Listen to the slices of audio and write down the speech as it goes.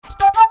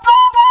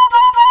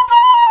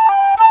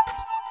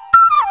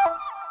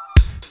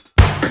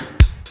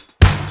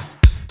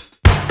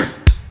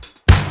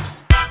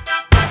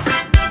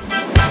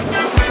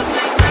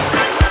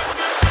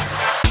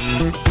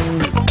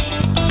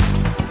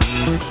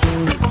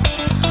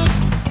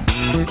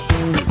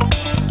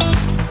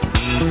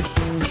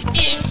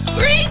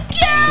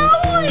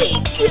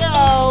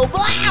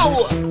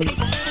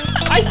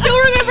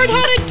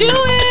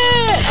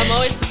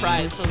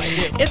eyes when I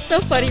do. It's so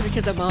funny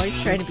because I'm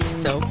always trying to be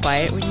so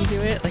quiet when you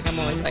do it. Like I'm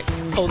always like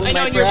holding I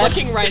know, my and you're breath.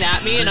 looking right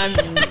at me,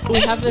 and we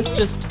have this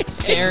just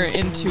stare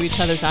into each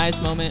other's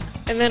eyes moment.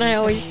 And then I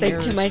always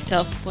think to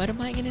myself, what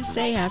am I going to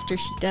say after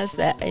she does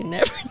that? I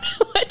never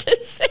know what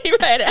to say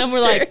right after. And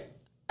we're like,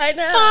 I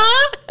know.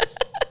 huh?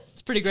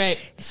 It's pretty great.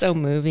 So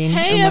moving.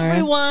 Hey, Amara.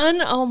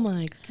 everyone. Oh,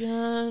 my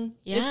God.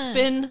 Yeah. It's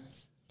been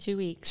 2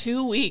 weeks.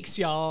 2 weeks,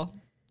 y'all.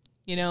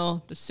 You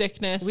know, the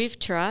sickness. We've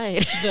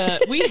tried.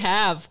 We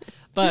have,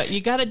 but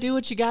you got to do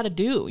what you got to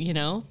do, you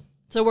know?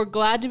 So we're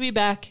glad to be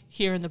back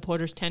here in the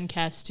Porter's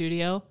 10Cast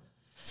studio.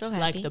 So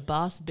happy. Like the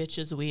boss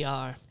bitches we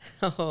are.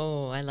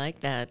 Oh, I like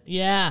that.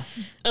 Yeah.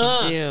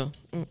 I do.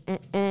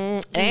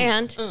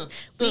 And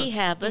we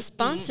have a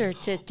sponsor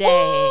today.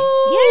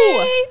 Ooh.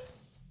 Yay!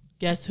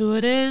 Guess who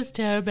it is,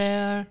 Tara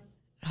Bear?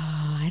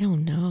 Oh, I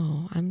don't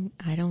know.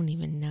 I don't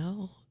even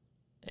know.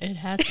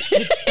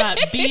 It's got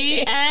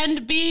B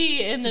and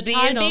B in the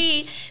title.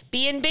 B&B.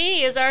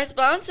 B&B is our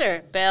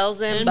sponsor.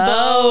 Bells and, And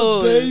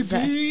Bows.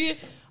 baby.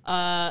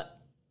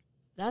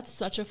 That's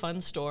such a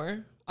fun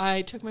store.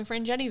 I took my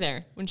friend Jenny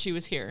there when she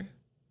was here.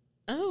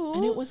 Oh.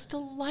 And it was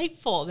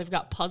delightful. They've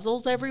got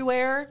puzzles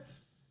everywhere.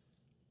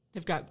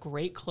 They've got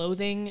great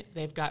clothing.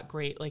 They've got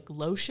great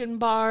lotion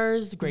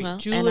bars, great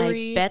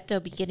jewelry. And I bet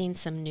they'll be getting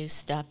some new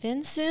stuff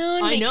in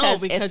soon. I know,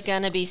 because it's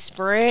going to be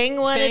spring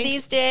one of Thank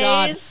these days.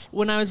 God.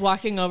 When I was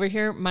walking over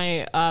here,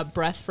 my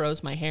breath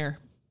froze my hair.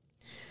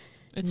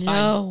 It's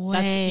no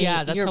fine. way.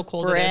 That's your how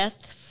cold it is.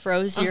 breath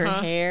froze your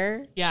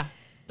hair. Yeah.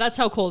 That's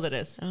how cold it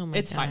is. Oh my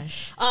it's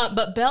gosh. fine.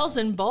 But Bells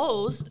and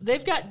Bows,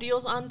 they've got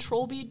deals on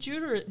Trollby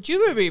jewelry.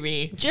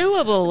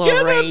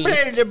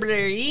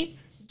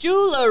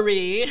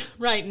 Jewelry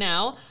right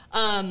now.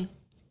 And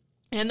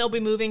they'll be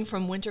moving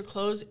from winter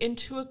clothes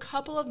into a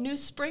couple of new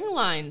spring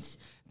lines.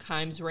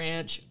 Kimes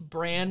Ranch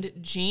brand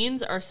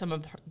jeans are some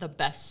of the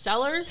best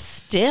sellers.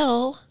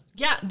 Still.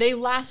 Yeah, they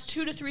last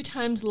 2 to 3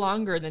 times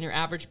longer than your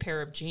average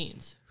pair of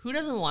jeans. Who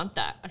doesn't want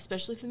that?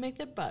 Especially if they make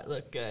their butt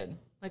look good.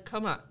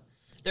 Come on.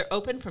 They're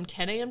open from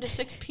 10 a.m. to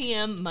 6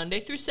 p.m.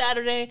 Monday through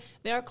Saturday.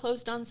 They are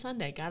closed on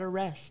Sunday. Gotta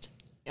rest.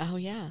 Oh,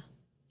 yeah.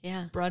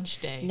 Yeah. Brunch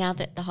day. Now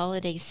that the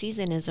holiday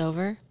season is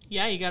over.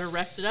 Yeah, you gotta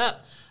rest it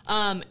up.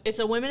 It's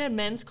a women and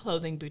men's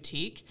clothing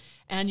boutique,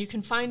 and you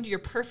can find your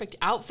perfect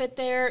outfit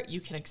there.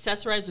 You can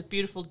accessorize with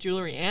beautiful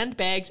jewelry and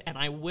bags, and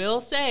I will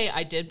say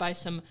I did buy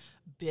some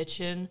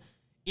bitchin'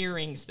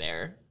 earrings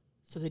there.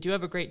 So they do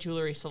have a great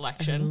jewelry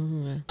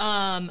selection.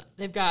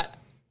 They've got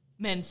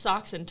men's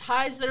socks and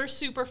ties that are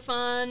super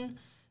fun.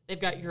 They've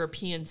got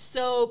European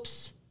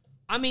soaps.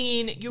 I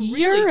mean, you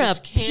really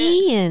just can't.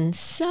 European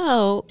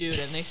soap. Dude,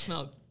 and they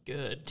smell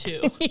good,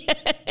 too.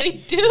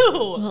 They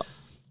do. Well,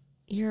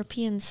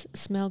 Europeans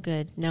smell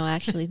good. No,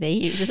 actually, they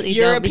usually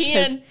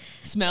European don't.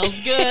 smells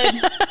good.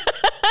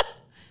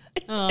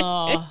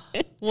 Oh,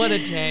 what a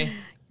day.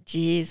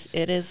 Geez,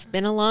 it has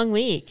been a long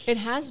week. It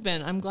has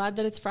been. I'm glad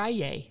that it's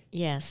Friday.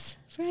 Yes.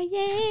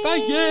 Friday.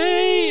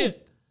 Friday!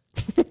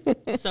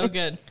 So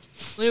good.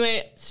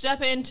 Anyway,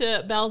 step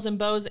into Bells and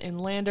Bows in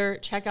Lander.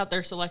 Check out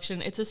their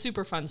selection. It's a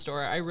super fun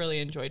store. I really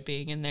enjoyed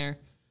being in there.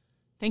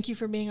 Thank you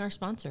for being our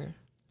sponsor,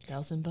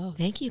 Bells and Bows.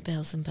 Thank you,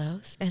 Bells and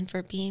Bows, and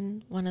for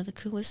being one of the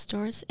coolest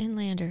stores in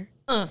Lander.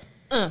 And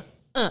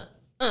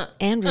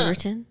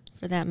Riverton,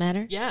 for that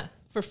matter. Yeah,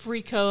 for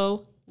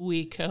Freeco,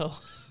 Weco.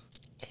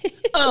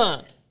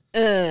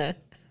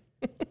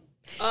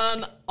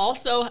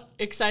 Also,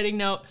 exciting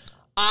note,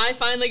 I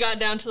finally got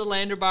down to the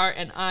Lander bar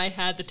and I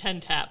had the 10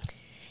 tap.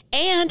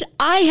 And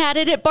I had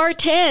it at bar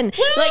 10.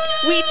 Woo!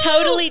 We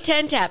totally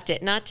 10 tapped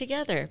it. Not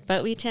together,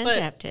 but we 10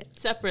 tapped it.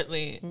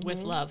 Separately,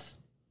 with love.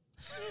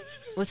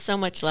 With so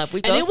much love.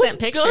 We And both it was sent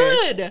pictures.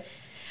 good.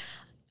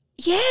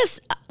 Yes.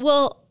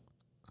 Well,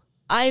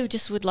 I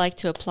just would like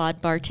to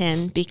applaud bar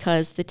 10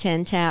 because the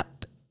 10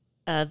 tap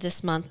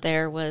this month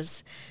there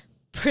was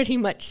pretty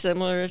much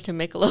similar to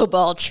Michelob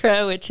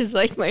Ultra, which is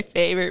my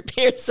favorite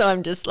beer. So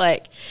I'm just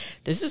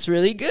this is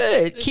really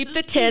good. This Keep is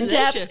the 10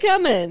 taps delicious.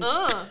 coming.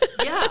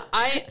 Yeah.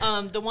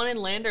 The one in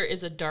Lander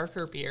is a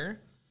darker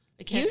beer.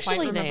 I can't Usually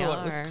quite remember they what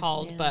it was are,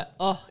 called, yeah. but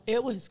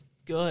it was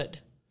good.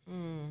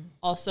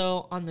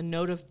 Also, on the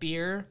note of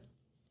beer,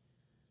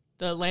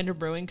 the Lander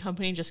Brewing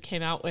Company just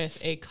came out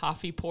with a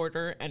coffee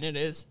porter, and it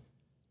is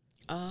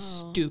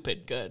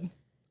stupid good.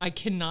 I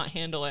cannot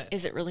handle it.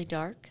 Is it really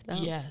dark, though?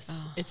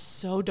 Yes. It's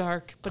so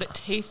dark, but it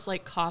tastes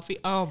like coffee.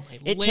 Oh, my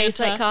It Lanta. tastes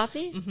like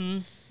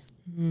coffee?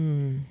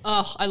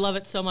 Oh, I love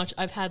it so much.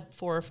 I've had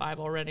 4 or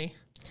 5 already.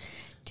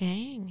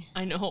 Dang.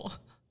 I know.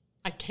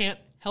 I can't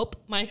help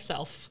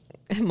myself.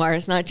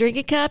 Mara's not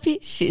drinking coffee.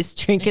 She's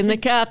drinking the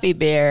coffee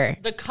beer.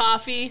 The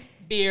coffee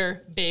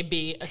beer,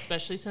 baby,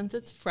 especially since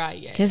it's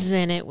Friday. Because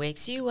then it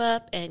wakes you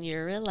up and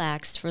you're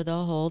relaxed for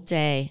the whole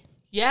day.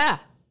 Yeah.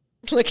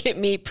 Look at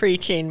me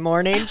preaching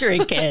morning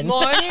drinking.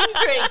 Morning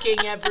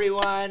drinking,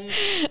 everyone.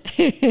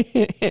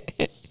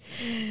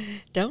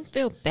 Don't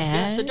feel Yeah,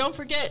 bad. so don't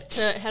forget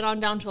to head on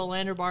down to a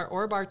Lander Bar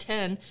or Bar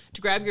 10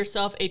 to grab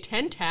yourself a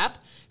 10-tap.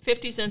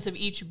 50 cents of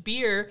each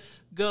beer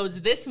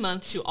goes this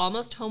month to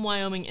Almost Home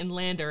Wyoming in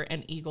Lander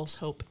and Eagles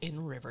Hope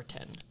in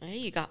Riverton. Hey,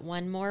 you got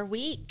one more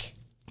week.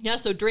 Yeah,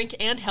 so drink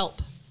and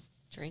help.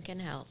 Drink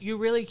and help. You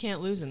really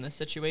can't lose in this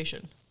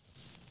situation.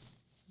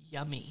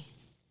 Yummy.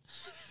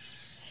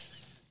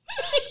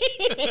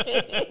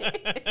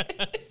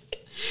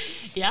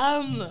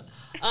 Yum.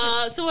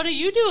 So what are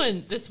you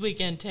doing this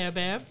weekend,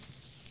 Tabab?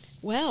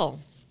 Well,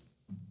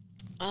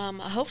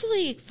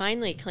 hopefully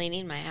finally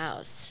cleaning my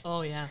house.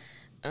 Oh, yeah.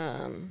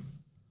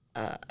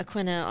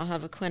 Aquina, I'll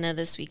have Aquina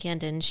this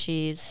weekend, and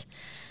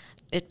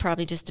it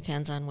probably just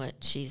depends on what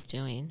she's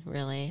doing,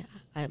 really.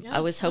 I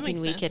was that hoping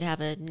makes we sense. could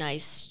have a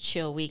nice,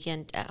 chill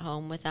weekend at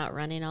home without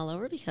running all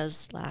over,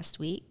 because last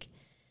week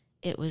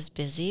it was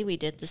busy. We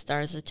did the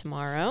Stars of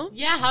Tomorrow.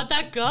 Yeah, how'd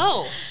that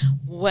go?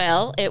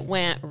 Well, it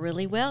went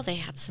really well. They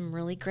had some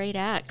really great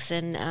acts,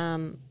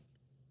 and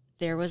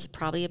there was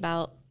probably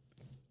about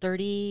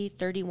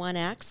 31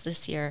 acts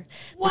this year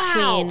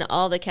between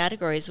all the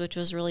categories, which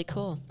was really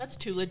cool. That's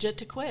too legit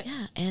to quit.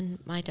 Yeah, and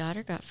my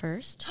daughter got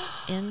first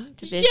in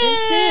Division 2.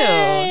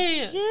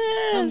 Yay!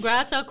 Yes.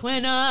 Congrats,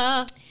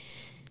 Aquina.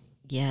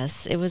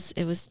 Yes, it was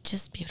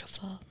just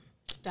beautiful.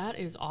 That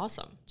is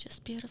awesome.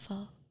 Just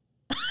beautiful.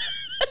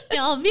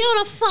 You're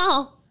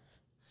beautiful.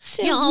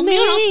 To You're me.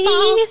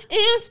 beautiful.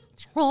 It's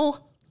true.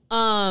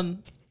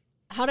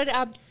 How did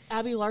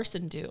Abby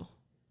Larson do?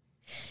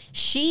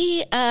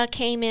 She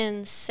came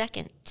in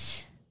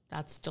second.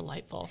 That's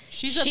delightful.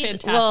 She's a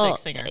fantastic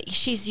singer.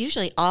 She's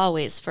usually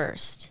always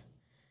first.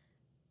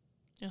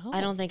 Oh.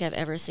 I don't think I've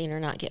ever seen her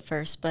not get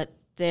first, but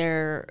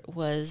there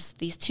was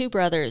these two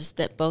brothers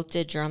that both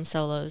did drum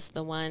solos.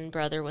 The one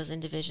brother was in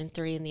Division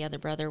 3 and the other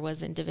brother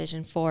was in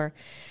Division 4.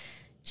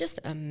 Just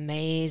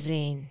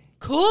amazing.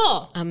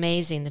 Cool.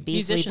 Amazing. The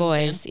Beasley Musicians,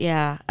 Boys.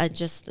 Yeah.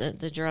 Just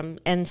the drum.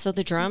 And so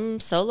the drum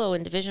solo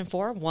in Division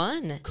 4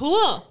 won.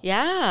 Cool.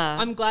 Yeah.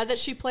 I'm glad that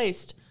she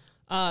placed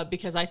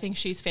because I think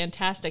she's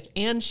fantastic.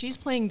 And she's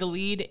playing the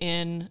lead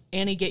in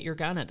Annie Get Your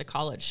Gun at the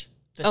college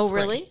this Oh,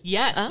 spring. really?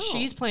 Yes. Oh.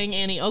 She's playing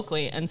Annie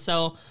Oakley. And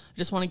so I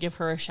just want to give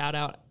her a shout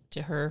out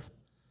to her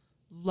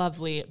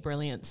lovely,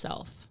 brilliant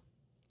self.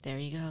 There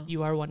you go.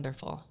 You are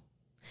wonderful.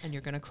 And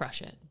you're going to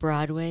crush it.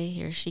 Broadway,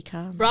 here she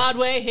comes.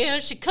 Broadway, here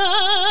she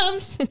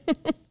comes.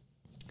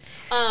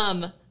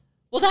 Well,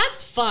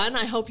 that's fun.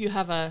 I hope you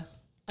have a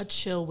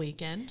chill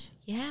weekend.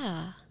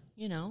 Yeah.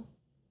 You know.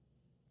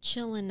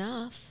 Chill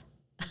enough.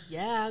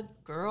 Yeah,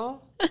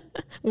 girl.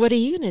 What are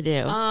you going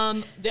to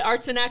do? The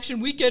Arts in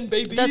Action weekend,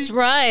 baby. That's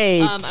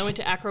right. I went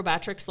to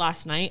Acrobatics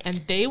last night,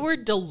 and they were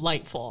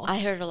delightful. I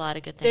heard a lot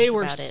of good They things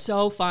were about it.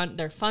 so fun.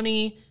 They're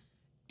funny,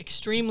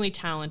 extremely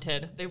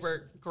talented. They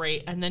were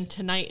great. And then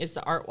tonight is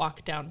the art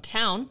walk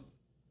downtown.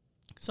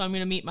 So I'm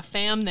going to meet my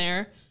fam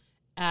there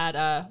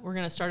we're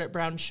going to start at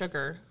Brown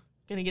Sugar.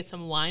 Going to get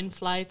some wine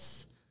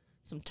flights,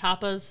 some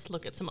tapas,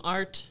 look at some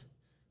art.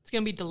 It's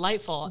going to be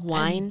delightful.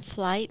 Wine And,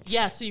 flights?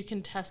 yeah, so you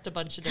can test a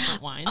bunch of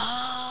different wines.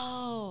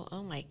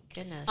 Oh my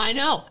goodness. I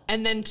know.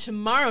 And then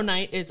tomorrow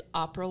night is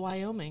Opera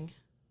Wyoming.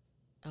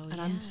 Oh, And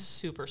yeah. I'm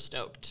super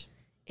stoked.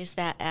 Is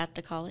that at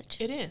the college?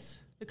 It is.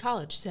 The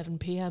college, 7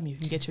 p.m. You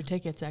can get your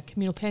tickets at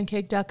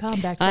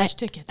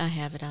communalpancake.com/tickets. I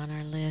have it on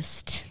our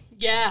list.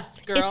 Yeah,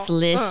 girl. It's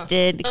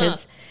listed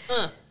because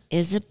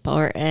it's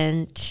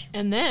important.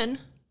 And then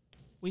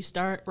we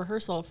start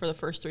rehearsal for the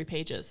first 3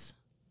 pages.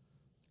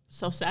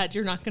 So sad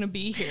you're not going to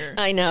be here.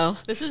 I know.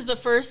 This is the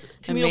first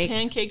communal make-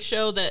 pancake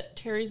show that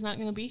Terry's not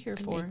going to be here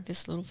for. Make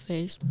this little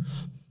face.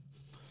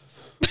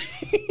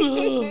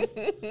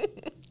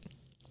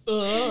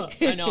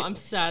 I know. I'm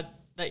sad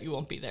that you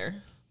won't be there.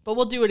 But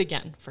we'll do it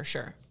again for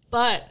sure.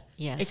 But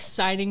Yes.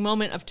 exciting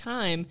moment of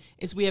time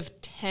is we have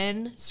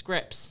 10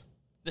 scripts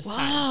this Wow.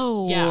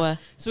 time. Yeah.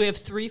 So we have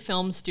 3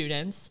 film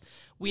students.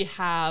 We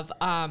have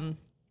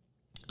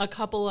a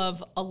couple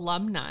of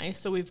alumni.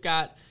 So we've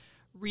got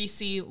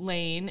Reese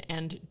Lane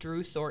and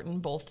Drew Thornton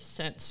both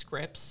sent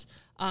scripts.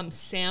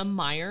 Sam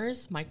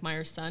Myers, Mike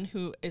Myers' son,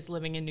 who is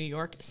living in New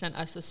York, sent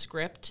us a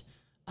script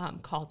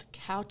called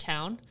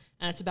Cowtown,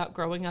 and it's about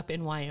growing up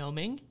in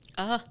Wyoming.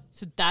 So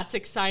that's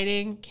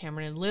exciting.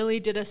 Cameron and Lily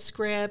did a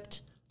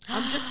script.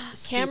 I'm just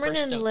super Cameron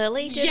and stoked.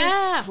 Lily did a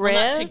Well, not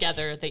script?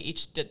 together. They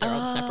each did their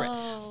own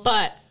separate.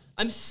 But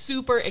I'm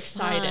super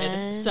excited.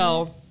 Fun.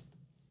 So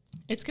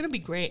it's going to be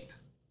great.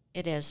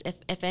 It is.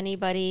 If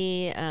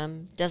anybody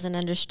doesn't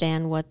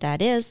understand what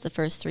that is, the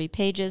first 3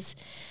 pages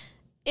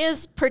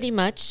is pretty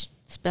much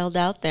spelled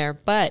out there.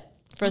 But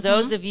for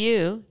those of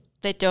you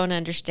that don't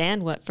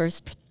understand what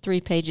first 3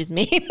 pages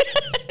mean,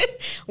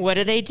 what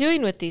are they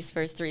doing with these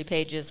first 3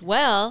 pages?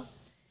 Well,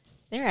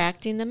 they're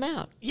acting them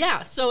out.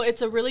 Yeah, so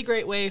it's a really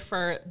great way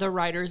for the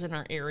writers in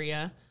our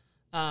area,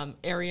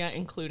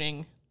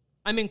 including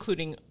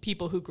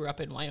people who grew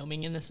up in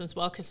Wyoming in this as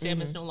well, because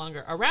Sam is no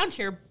longer around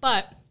here,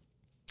 but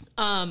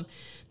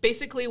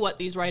Basically, what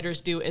these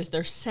writers do is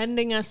they're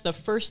sending us the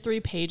first 3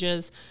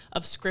 pages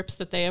of scripts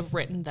that they have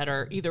written that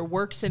are either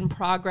works in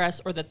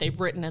progress or that they've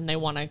written and they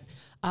want to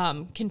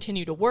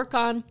continue to work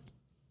on,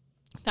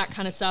 that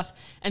kind of stuff.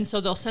 And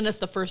so they'll send us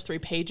the first 3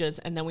 pages,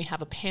 and then we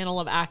have a panel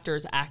of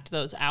actors act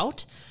those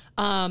out.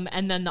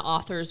 And then the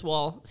authors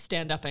will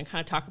stand up and kind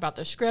of talk about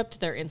their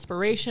script, their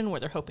inspiration, where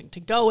they're hoping to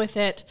go with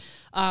it.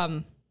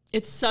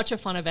 It's such a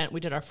fun event. We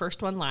did our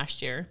first one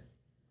last year.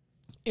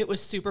 It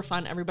was super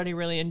fun. Everybody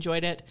really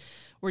enjoyed it.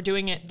 We're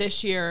doing it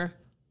this year,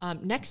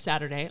 next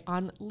Saturday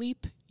on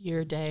Leap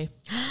Year Day.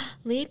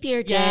 Leap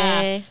Year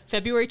Day. Yeah,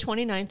 February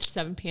 29th,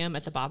 7 p.m.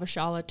 at the Baba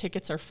Shala.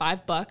 Tickets are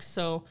 $5,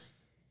 so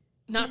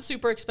not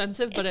super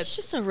expensive, but it's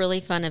just a really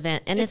fun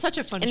event. And it's such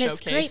a fun showcase. And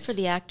it's great for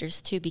the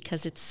actors, too,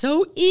 because it's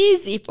so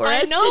easy for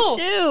us to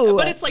do.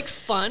 But it's like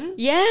fun.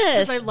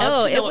 Yes. Because I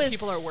love to know what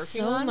people are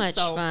working on. So much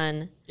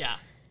fun. Yeah.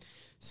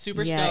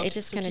 Super stoked. stoked. It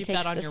just kind of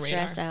takes the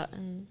stress out.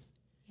 And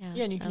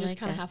and you can just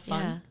kind of have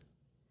fun.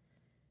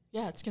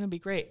 Yeah, it's going to be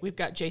great. We've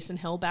got Jason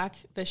Hill back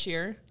this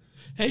year.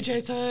 Hey,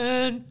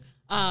 Jason.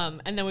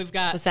 And then we've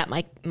got... Was that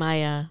my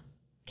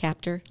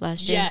captor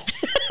last year?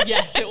 Yes.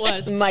 Yes, it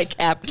was. My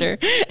captor.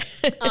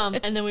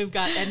 And then we've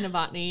got Ed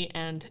Novotny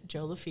and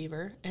Joe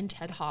Lefevre and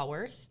Ted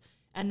Haworth.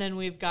 And then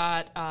we've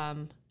got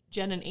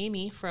Jen and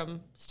Amy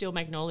from Steel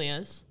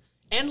Magnolias.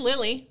 And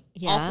Lily,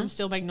 all from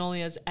Steel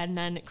Magnolias. And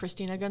then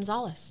Christina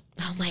Gonzalez.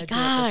 Oh, my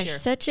gosh.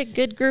 Such a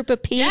good group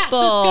of people. Yeah, so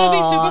it's going to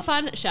be super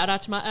fun. Shout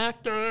out to my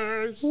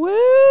actors.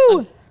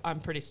 Woo! I'm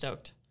pretty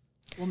stoked.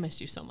 We'll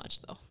miss you so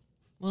much, though.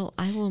 Well,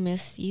 I will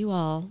miss you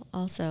all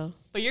also.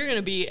 But you're going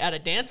to be at a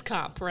dance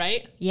comp,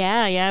 right?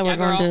 Yeah. We're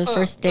going to the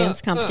first dance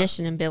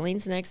competition in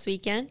Billings next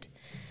weekend.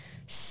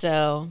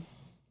 So,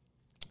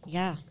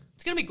 yeah.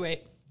 It's going to be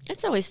great.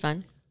 It's always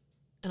fun.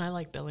 And I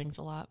like Billings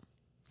a lot.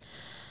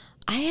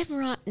 I have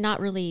not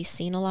really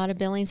seen a lot of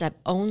Billings. I've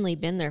only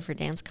been there for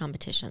dance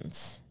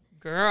competitions.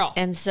 Girl.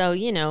 And so,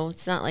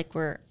 it's not like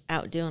we're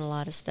out doing a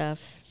lot of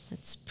stuff.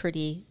 It's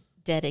pretty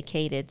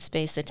dedicated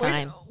space of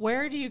time.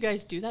 Where do you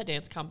guys do that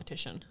dance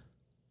competition?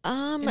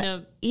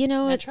 Metro?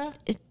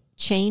 It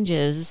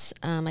changes.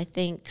 I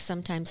think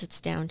sometimes it's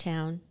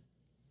downtown.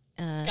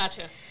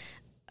 Gotcha.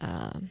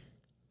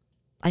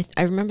 I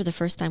remember the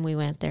first time we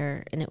went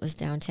there, and it was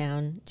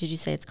downtown. Did you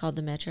say it's called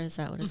the Metro? Is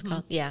that what it's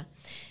called? Yeah.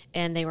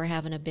 And they were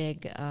having a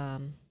big, I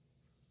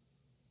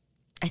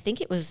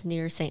think it was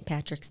near St.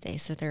 Patrick's Day,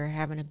 so they were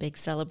having a big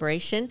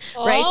celebration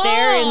right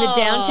there in the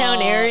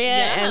downtown area.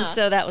 Yeah. And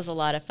so that was a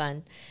lot of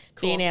fun.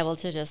 Cool. Being able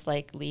to just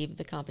leave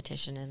the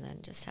competition and then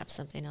just have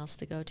something else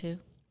to go to.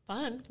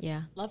 Fun.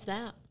 Yeah. Love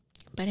that.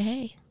 But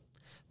hey,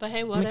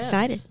 what I'm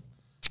excited.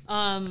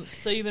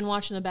 So you've been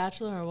watching The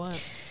Bachelor or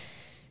what?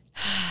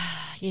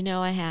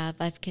 I have.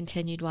 I've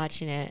continued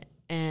watching it,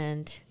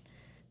 and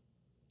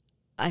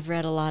I've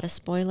read a lot of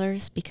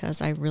spoilers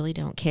because I really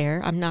don't care.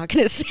 I'm not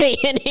going to say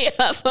any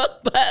of them,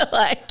 but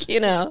I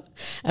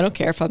don't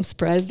care if I'm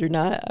surprised or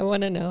not. I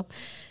want to know.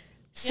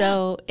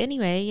 So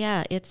anyway,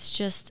 it's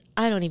just,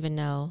 I don't even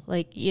know.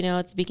 At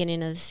the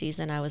beginning of the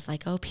season, I was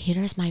like, oh,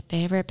 Peter's my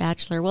favorite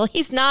Bachelor. Well,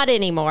 he's not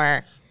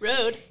anymore.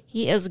 Rude.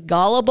 He is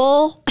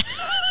gullible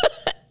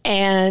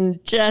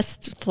and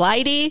just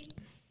flighty.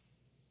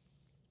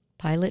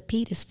 Pilot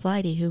Pete is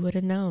flighty. Who would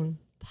have known?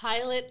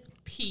 Pilot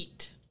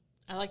Pete.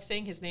 I like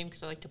saying his name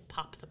because I like to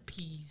pop the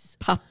peas.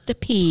 Pop the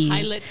peas.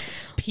 Pilot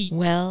Pete.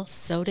 Well,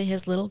 so do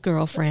his little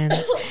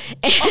girlfriends.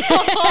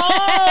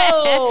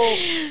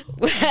 Oh!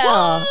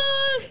 Well,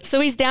 so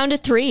he's down to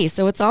 3,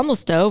 so it's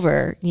almost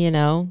over,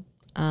 and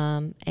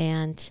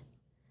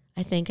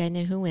I think I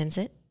know who wins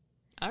it.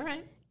 All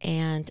right.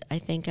 And I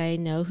think I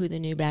know who the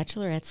new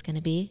Bachelorette's going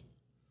to be.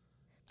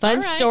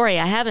 Fun story.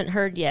 I haven't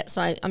heard yet,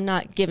 so I'm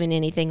not giving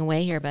anything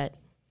away here, but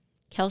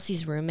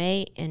Kelsey's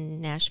roommate in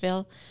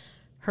Nashville,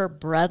 her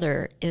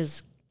brother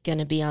is going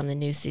to be on the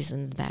new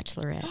season of The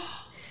Bachelorette.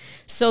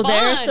 So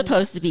they're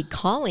supposed to be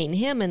calling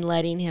him and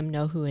letting him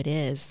know who it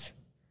is.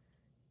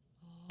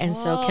 And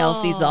so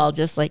Kelsey's all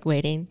just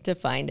waiting to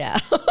find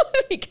out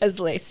because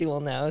Lacey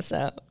will know.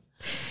 So,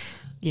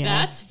 yeah.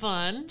 That's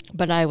fun.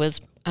 But I was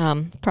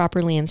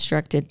properly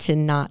instructed to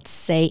not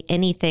say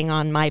anything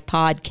on my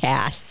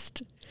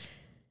podcast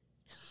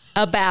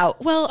about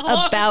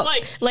Tara Bear.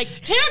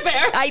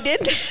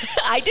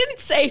 I didn't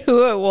say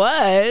who it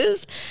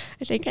was.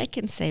 I think I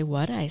can say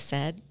what I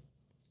said.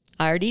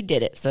 I already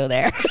did it, so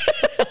there.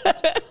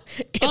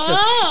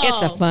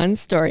 It's a fun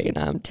story, and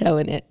I'm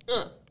telling it.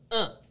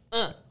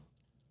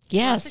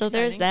 Yeah, so exciting.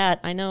 There's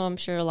that. I'm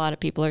sure a lot of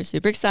people are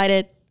super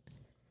excited.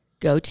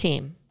 Go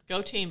team.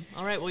 Go team.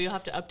 All right, well, you'll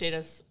have to update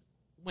us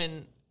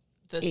when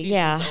the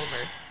season's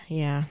over.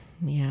 Yeah.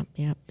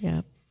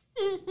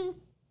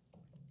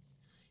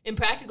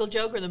 Impractical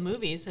Joker, the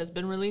movies, has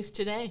been released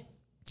today.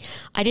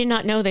 I did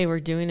not know they were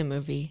doing a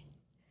movie.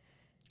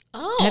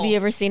 Oh. Have you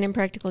ever seen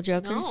Impractical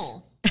Jokers?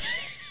 No.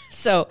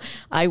 So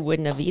I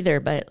wouldn't have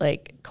either, but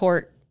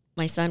Court,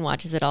 my son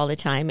watches it all the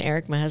time.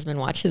 Eric, my husband,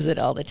 watches it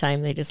all the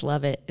time. They just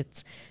love it.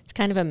 It's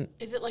kind of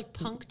Is it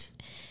punked?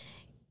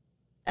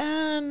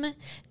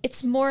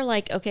 It's more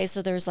like, okay,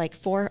 so there's like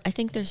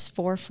there's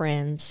four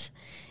friends,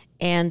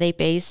 and they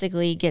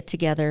basically get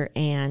together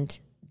and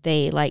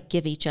they like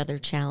give each other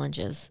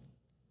challenges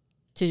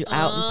to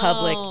out in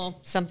public,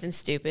 something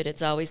stupid.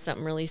 It's always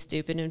something really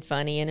stupid and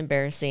funny and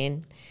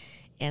embarrassing.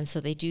 And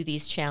so they do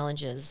these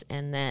challenges,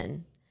 and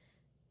then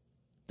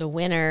the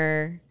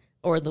winner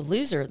or the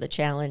loser of the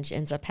challenge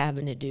ends up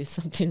having to do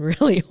something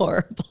really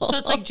horrible. So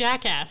it's like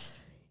Jackass.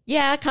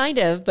 Yeah, kind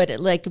of, but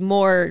like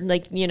more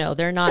like,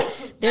 they're not,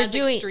 they're As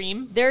doing,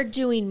 extreme? they're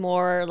doing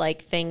more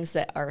like things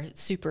that are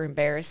super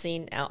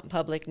embarrassing out in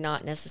public,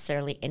 not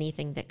necessarily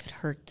anything that could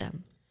hurt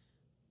them.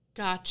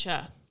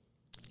 Gotcha.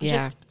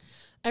 Yeah.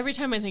 Every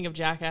time I think of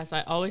Jackass,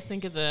 I always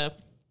think of the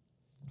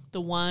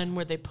one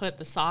where they put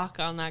the sock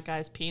on that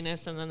guy's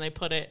penis and then they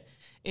put it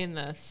in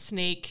the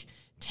snake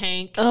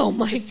tank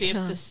to see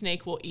if the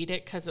snake will eat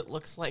it because it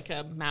looks like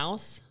a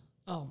mouse.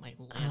 Oh, my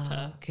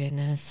Lanta. Oh,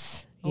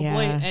 goodness. Oh, yeah.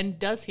 boy. And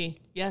does he?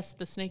 Yes,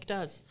 the snake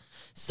does.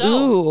 So,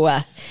 Ooh.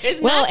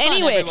 isn't Well, that fun,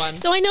 anyway, everyone?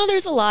 so I know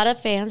there's a lot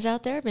of fans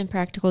out there of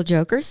Impractical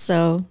Jokers,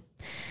 so,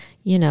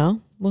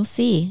 we'll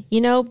see.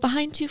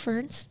 Behind Two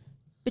Ferns,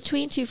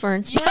 Between Two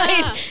Ferns,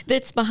 Yeah.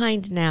 that's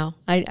behind now.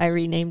 I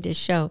renamed his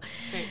show.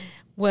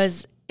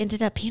 Great.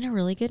 Ended up being a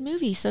really good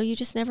movie, so you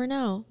just never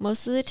know.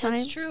 Most of the time,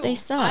 That's true. they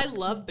suck. I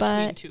love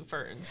Between Two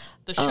Ferns,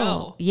 the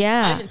show.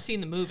 yeah. I haven't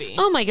seen the movie.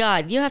 Oh my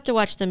God, you have to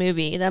watch the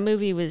movie. That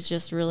movie was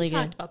just really We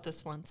talked good. about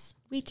this once.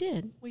 We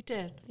did. We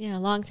did. Yeah, a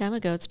long time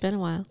ago. It's been a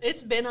while.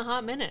 It's been a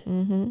hot minute.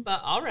 Mm-hmm.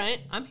 But all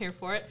right, I'm here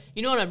for it.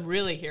 You know what I'm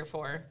really here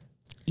for?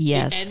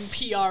 Yes.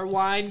 The NPR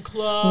Wine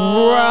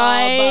Club.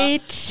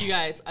 Right. You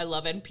guys, I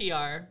love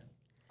NPR.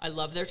 I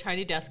love their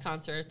Tiny Desk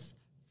concerts.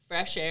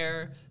 Fresh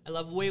Air. I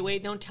love Wait,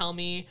 Wait, Don't Tell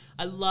Me.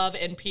 I love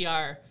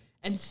NPR.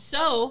 And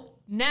so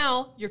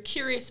now your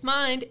curious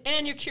mind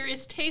and your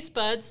curious taste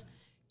buds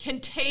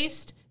can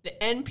taste the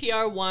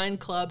NPR Wine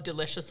Club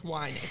delicious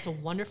wine. It's a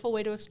wonderful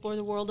way to explore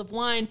the world of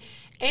wine.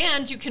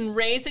 And you can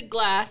raise a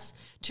glass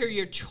to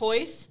your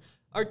choice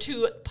or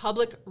to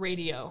public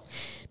radio.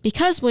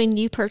 Because when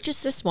you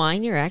purchase this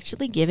wine, you're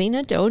actually giving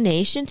a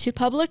donation to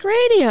public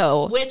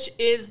radio. Which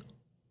is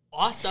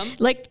awesome.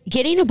 Like,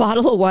 getting a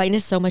bottle of wine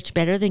is so much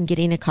better than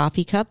getting a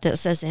coffee cup that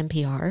says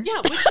NPR.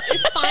 Yeah, which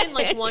is fine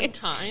like one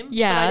time.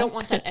 Yeah. But I don't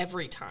want that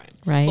every time.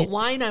 Right. But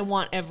wine I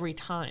want every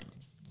time.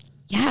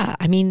 Yeah,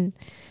 I mean,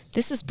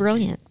 this is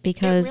brilliant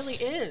because...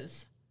 It really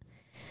is.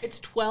 It's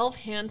 12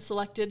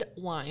 hand-selected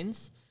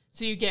wines.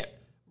 So you get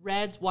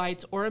reds,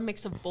 whites, or a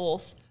mix of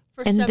both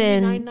for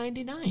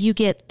 $79.99. You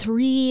get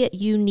 3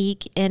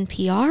 unique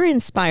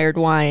NPR-inspired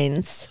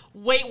wines.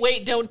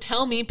 Wait, don't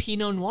tell me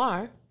Pinot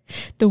Noir.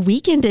 The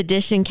Weekend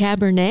Edition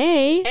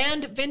Cabernet.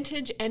 And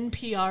vintage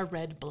NPR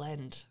red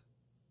blend.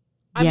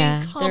 Yeah, I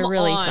mean, come they're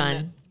really on.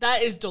 fun.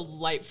 That is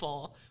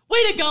delightful.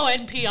 Way to go,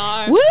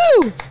 NPR.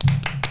 Woo!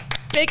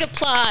 Big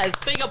applause.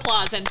 Big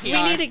applause, NPR.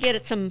 We need to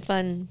get some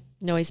fun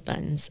noise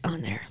buttons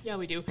on there. Yeah,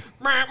 we do.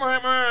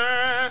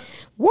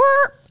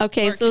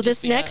 Okay, Or it so could this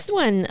just be next us.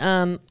 one,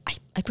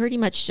 I pretty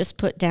much just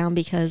put down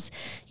because,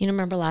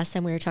 remember last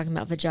time we were talking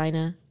about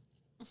vagina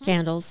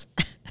candles?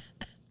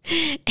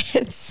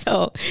 And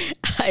so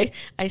I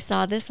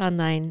saw this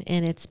online,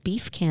 and it's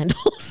beef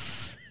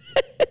candles.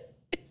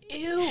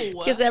 Ew.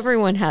 Because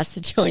everyone has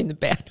to join the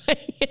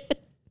bandwagon.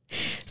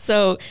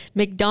 So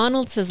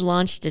McDonald's has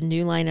launched a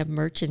new line of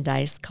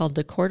merchandise called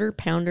the Quarter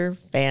Pounder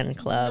Fan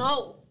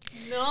Club.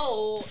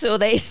 No. So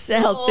they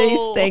sell these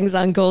things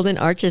on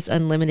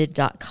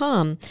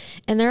goldenarchesunlimited.com,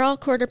 and they're all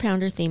Quarter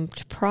Pounder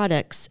themed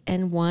products.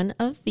 And one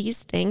of these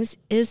things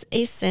is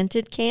a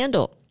scented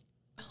candle.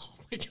 Oh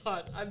my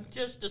God, I'm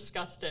just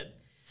disgusted.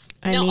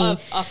 I Now, mean,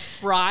 a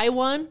fry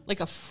one, like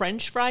a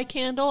French fry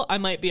candle, I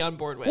might be on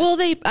board with. well,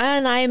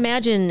 I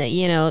imagine,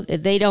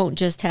 they don't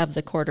just have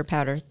the Quarter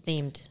Pounder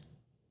themed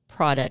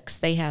products.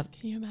 They have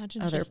Can you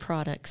imagine other just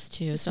produced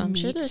too. So I'm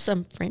sure meat? there's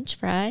some French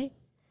fry.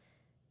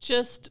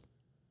 just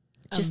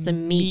A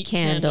meat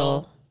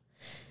candle.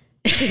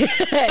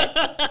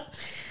 That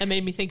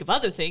made me think of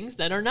other things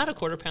that are not a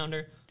quarter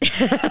pounder.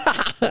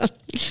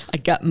 I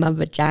got my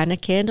vagina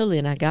candle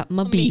and I got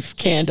my beef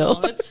candle.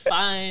 That's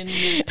fine.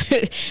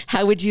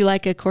 How would you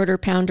like a Quarter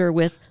Pounder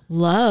with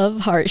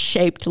love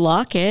heart-shaped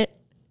locket?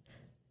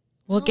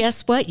 Well,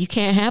 guess what? You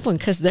can't have one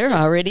because they're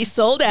already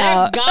sold They're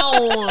out.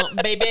 gone,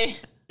 baby.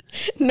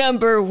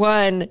 Number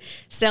 1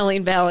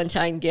 selling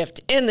Valentine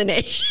gift in the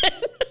nation.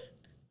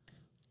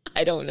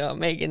 I don't know, I'm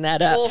making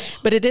that up. Oh.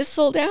 But it is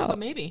sold out. Well,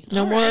 maybe.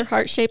 No All more right.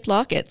 heart-shaped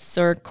lockets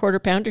or Quarter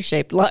Pounder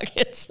shaped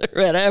lockets or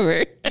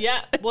whatever.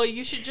 Yeah, well,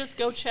 you should just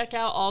go check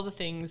out all the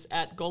things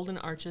at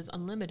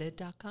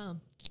goldenarchesunlimited.com.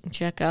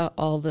 Check out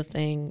all the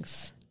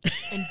things.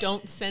 And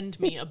don't send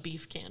me a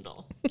beef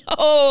candle.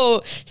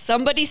 Oh,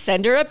 somebody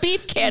send her a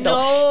beef candle.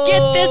 No.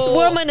 Get this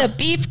woman a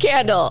beef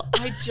candle.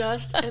 I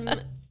just am...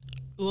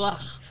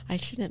 Ugh. I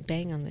shouldn't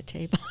bang on the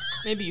table.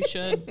 Maybe you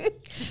should.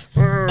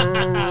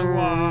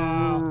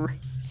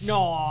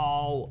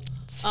 No.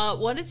 dance.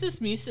 What is this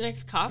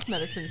Mucinex cough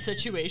medicine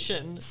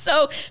situation?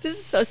 So this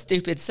is so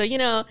stupid.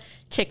 So,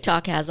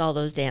 TikTok has all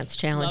those dance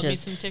challenges. Love me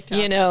some TikTok.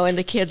 And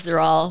the kids are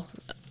all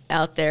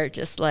out there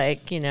just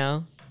like,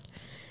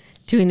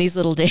 doing these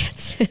little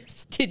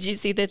dances. Did you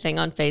see the thing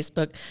on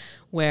Facebook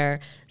where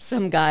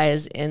some guy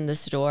is in the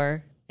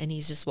store and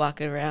he's just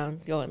walking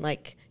around going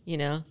like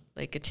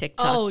a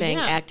TikTok thing,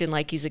 acting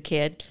like he's a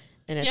kid.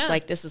 And it's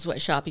like, this is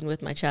what shopping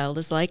with my child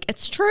is like.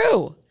 It's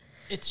true.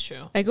 It's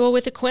true. I go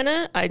with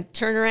Aquina, I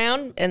turn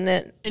around, and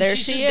there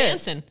she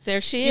is. Dancing.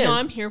 There she is.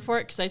 I'm here for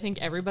it because I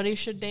think everybody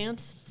should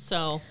dance.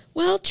 So,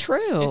 well,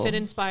 true. If it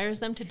inspires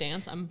them to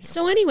dance, I'm here.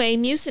 So anyway,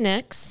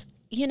 Mucinex,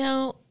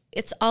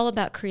 it's all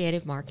about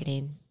creative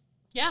marketing.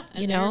 Yeah.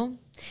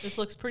 This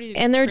looks pretty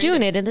And they're creative.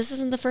 doing it, and this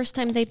isn't the first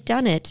time they've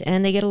done it,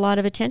 and they get a lot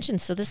of attention.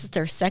 So this is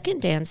their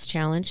second dance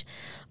challenge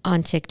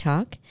on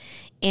TikTok.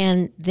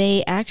 And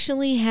they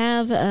actually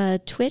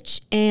have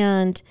Twitch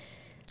and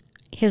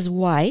his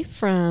wife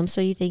from So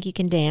You Think You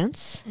Can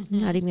Dance. I'm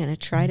not even going to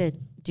try to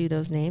do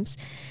those names.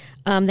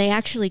 They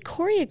actually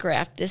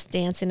choreographed this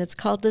dance, and it's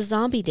called the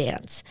Zombie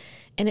Dance.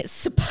 And it's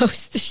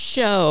supposed to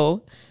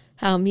show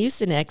how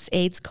Mucinex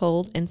aids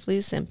cold and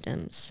flu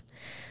symptoms.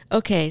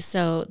 Okay,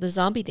 so the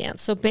Zombie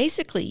Dance. So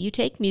basically, you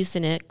take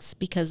Mucinex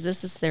because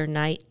this is their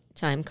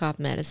nighttime cough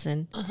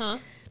medicine.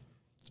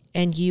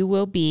 And you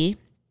will be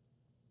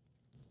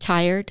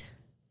tired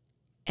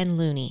and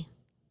loony.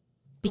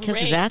 Because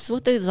Great. that's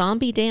what the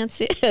zombie dance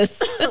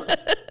is.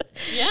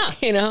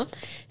 Yeah.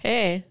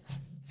 Hey,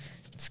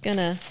 it's going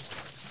to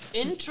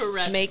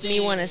Interesting. make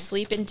me want to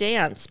sleep and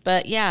dance.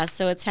 But yeah,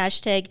 so it's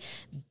hashtag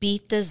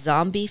beat the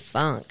zombie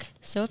funk.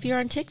 So if you're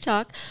on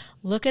TikTok,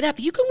 look it up.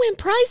 You can win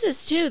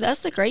prizes too. That's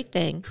the great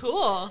thing.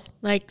 Cool.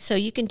 So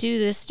you can do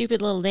this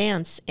stupid little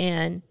dance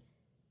and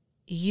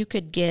you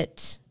could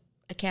get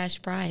a cash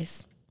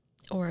prize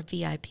or a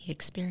VIP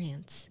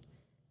experience.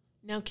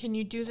 Now, can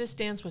you do this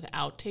dance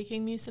without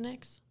taking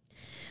Mucinex?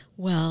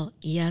 Well,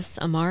 yes,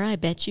 Amara, I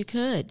bet you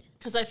could.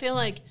 Because I feel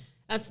like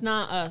that's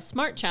not a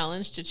smart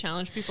challenge to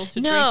challenge people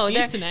to drink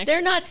Mucinex.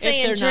 They're not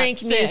saying they're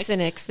drink not sick.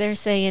 Mucinex. They're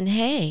saying,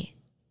 hey,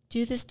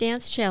 do this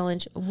dance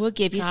challenge. We'll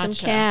give you some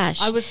Gotcha.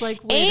 cash. I was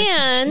like, wait a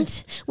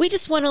and we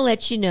just want to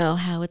let you know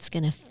how it's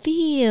going to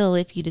feel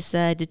if you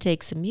decide to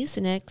take some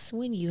Mucinex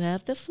when you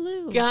have the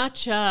flu.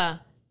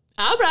 Gotcha.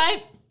 All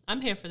right. I'm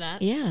here for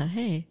that. Yeah,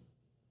 hey.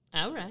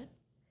 All right.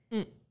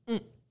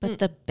 But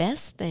the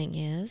best thing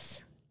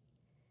is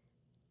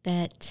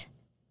that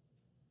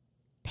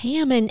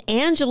Pam and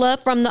Angela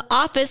from The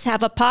Office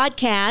have a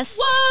podcast.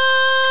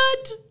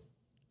 What?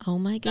 Oh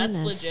my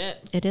goodness. That's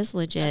legit. It is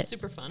legit. That's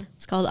super fun.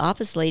 It's called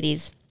Office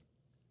Ladies.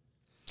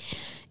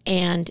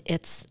 And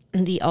it's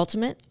the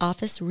ultimate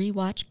Office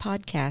rewatch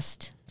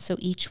podcast. So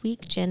each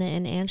week, Jenna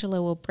and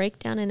Angela will break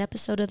down an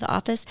episode of The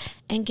Office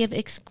and give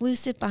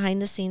exclusive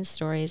behind-the-scenes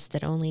stories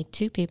that only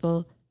two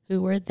people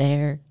who were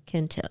there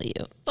can tell you.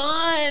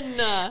 Fun.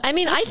 I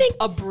mean, I think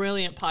A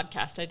brilliant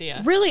podcast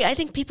idea. really, I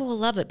think people will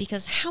love it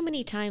because how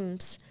many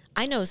times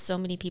I know so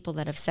many people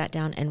that have sat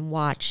down and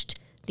watched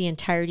the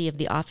entirety of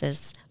The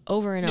Office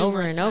over and over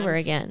Numerous and over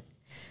times. again.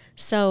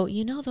 So,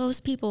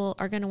 those people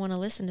are going to want to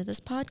listen to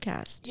this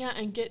podcast. Yeah,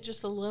 and get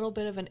just a little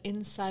bit of an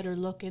insider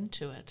look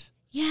into it.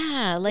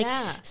 Yeah,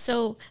 Yeah.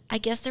 so I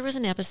guess there was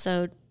an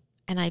episode,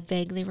 and I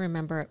vaguely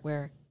remember it,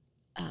 where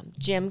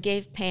Jim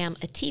gave Pam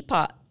a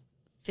teapot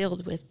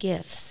filled with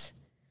gifts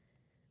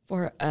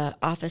for an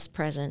office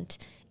present,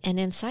 and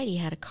inside he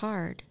had a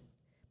card,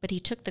 but he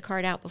took the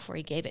card out before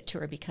he gave it to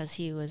her because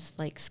he was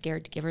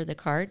scared to give her the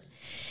card.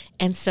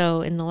 And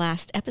so in the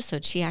last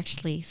episode, she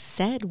actually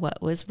said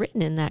what was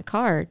written in that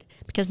card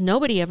because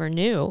nobody ever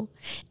knew,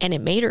 and it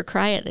made her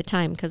cry at the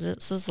time because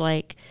this was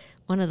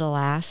one of the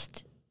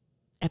last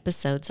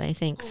episodes, I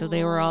think. So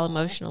they were all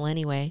emotional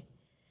anyway.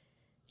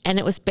 And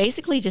it was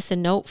basically just a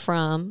note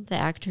from the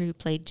actor who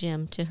played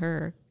Jim to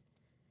her.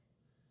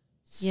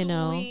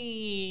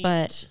 Sweet.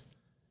 But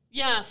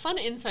yeah, fun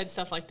inside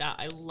stuff like that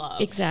I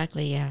love.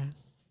 exactly, yeah.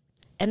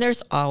 And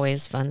there's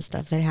always fun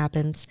stuff that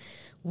happens.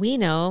 We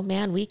know,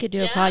 man, we could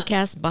do a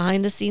podcast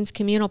behind the scenes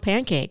communal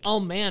pancake. Oh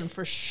man,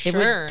 for It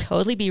sure. would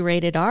totally be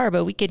rated R,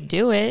 but we could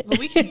do it. But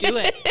we could do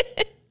it.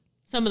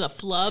 Some of the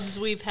flubs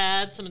we've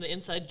had, some of the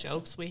inside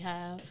jokes we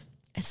have.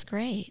 It's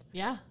great.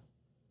 Yeah.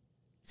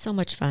 So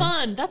much fun.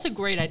 Fun. That's a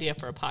great idea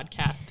for a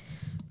podcast.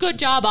 Good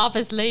job,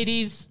 Office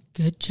Ladies.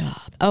 Good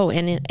job. Oh,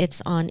 and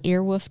it's on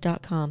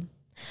earwolf.com.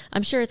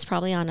 I'm sure it's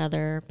probably on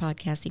other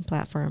podcasting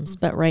platforms,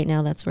 but right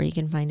now that's where you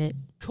can find it.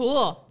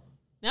 Cool.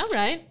 All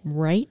right.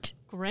 Right?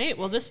 Great.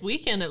 Well, this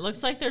weekend, it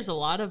looks like there's a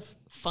lot of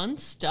fun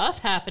stuff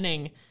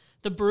happening.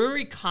 The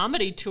Brewery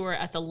Comedy Tour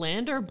at the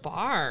Lander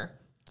Bar.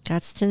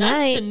 That's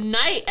tonight. That's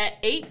tonight at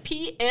 8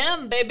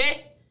 p.m.,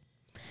 baby.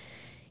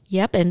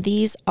 Yep, and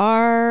these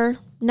are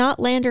not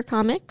Lander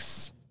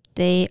comics.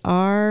 They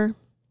are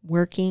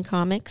working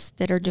comics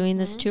that are doing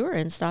this tour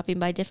and stopping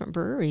by different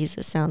breweries,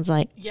 it sounds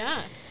like.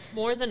 Yeah.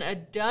 More than a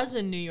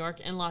dozen New York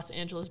and Los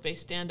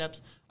Angeles-based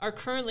stand-ups are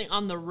currently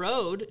on the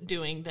road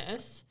doing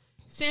this.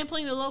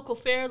 sampling the local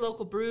fare,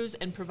 local brews,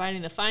 and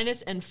providing the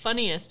finest and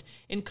funniest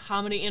in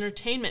comedy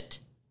entertainment.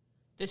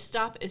 This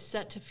stop is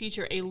set to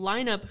feature a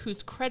lineup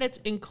whose credits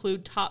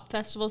include top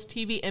festivals,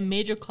 TV, and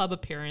major club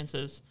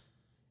appearances.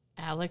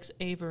 Alex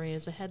Avery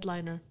is a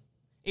headliner,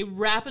 a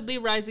rapidly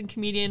rising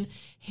comedian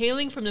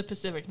hailing from the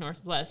Pacific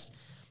Northwest.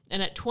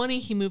 And at 20,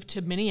 he moved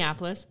to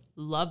Minneapolis,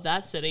 love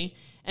that city,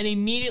 and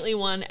immediately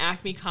won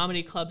Acme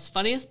Comedy Club's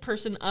Funniest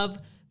Person of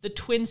the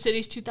Twin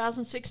Cities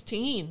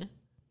 2016.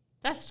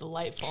 That's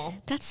delightful.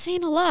 That's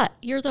saying a lot.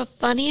 You're the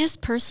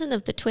funniest person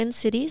of the Twin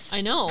Cities. I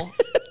know.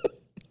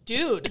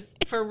 Dude,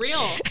 for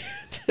real.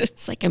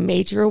 It's like a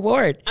major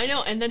award. I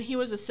know. And then he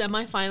was a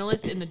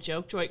semifinalist in the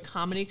Joke Joint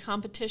comedy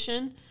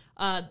competition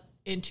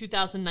in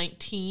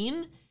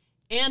 2019.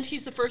 And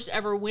he's the first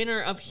ever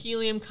winner of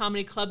Helium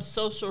Comedy Club's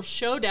Social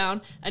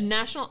Showdown, a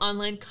national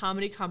online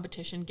comedy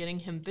competition, getting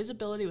him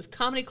visibility with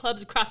comedy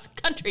clubs across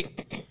the country.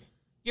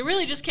 You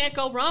really just can't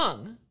go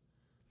wrong.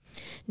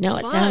 No,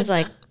 it sounds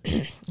like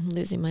I'm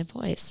losing my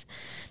voice.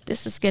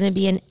 This is going to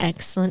be an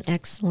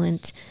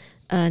excellent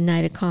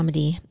night of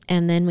comedy.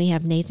 And then we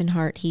have Nathan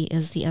Hart. He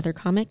is the other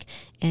comic,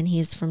 and he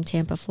is from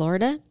Tampa,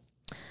 Florida.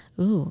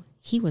 Ooh,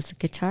 he was a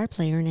guitar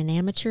player in an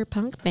amateur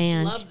punk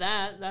band. Love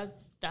that.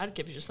 That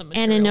gives you some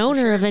material. And an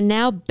owner of a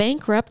now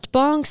bankrupt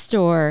bong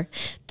store.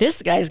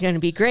 This guy's going to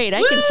be great.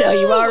 I can tell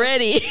you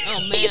already. Oh,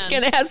 man. He's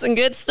going to have some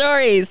good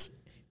stories.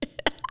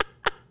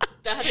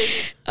 That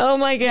is. Oh,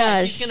 my gosh.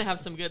 Yeah, he's going to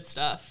have some good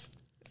stuff.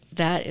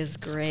 That is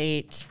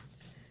great.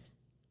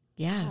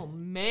 Yeah. Oh,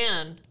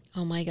 man.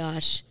 Oh, my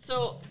gosh.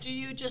 So, do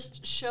you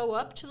just show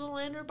up to the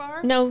Lander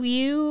Bar? No,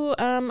 you,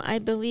 I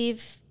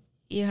believe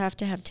you have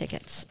to have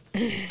tickets.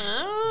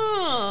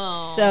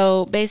 Oh.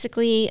 So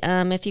basically,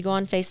 if you go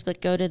on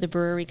Facebook, go to the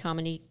Brewery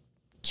Comedy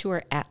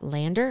Tour at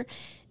Lander,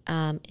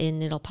 and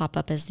it'll pop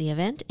up as the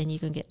event, and you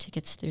can get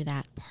tickets through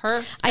that.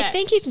 Perfect. I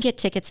think you can get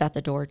tickets at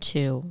the door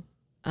too,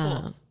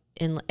 Cool.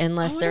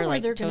 Unless they're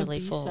like they're totally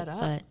be full. set up.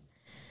 But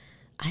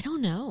I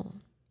don't know.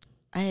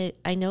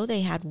 I know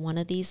they had one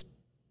of these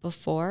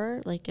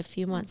before, like a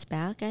few months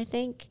back, I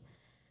think.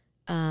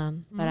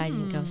 But I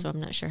didn't go, so I'm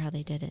not sure how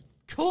they did it.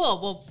 Cool.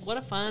 Well, what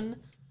a fun,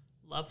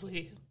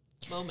 lovely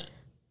moment.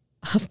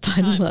 A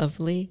fun,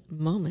 lovely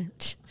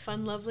moment.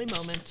 Fun, lovely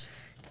moment.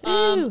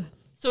 Woo.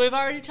 So we've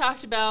already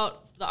talked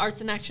about the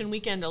Arts in Action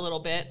weekend a little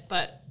bit,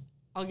 but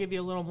I'll give you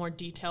a little more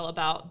detail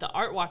about the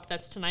art walk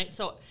that's tonight.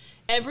 So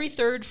every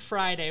third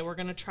Friday, we're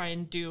going to try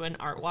and do an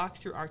art walk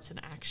through Arts in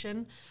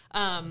Action.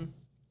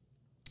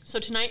 So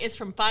tonight is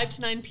from 5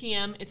 to 9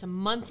 p.m. It's a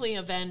monthly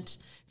event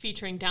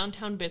featuring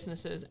downtown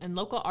businesses and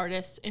local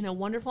artists in a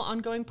wonderful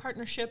ongoing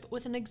partnership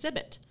with an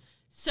exhibit.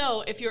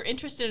 So if you're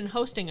interested in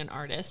hosting an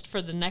artist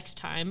for the next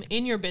time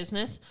in your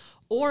business,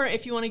 or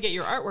if you want to get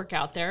your artwork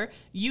out there,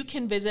 you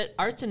can visit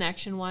Arts in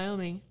Action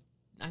Wyoming.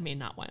 I mean,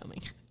 not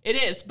Wyoming. It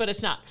is, but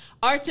it's not.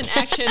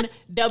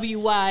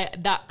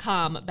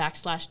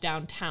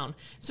 artsinactionwy.com/downtown.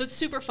 So it's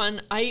super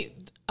fun.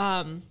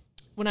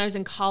 When I was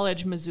in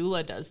college,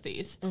 Missoula does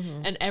these,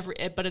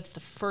 but it's the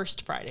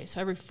first Friday.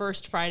 So every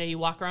first Friday, you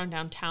walk around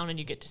downtown and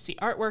you get to see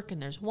artwork, and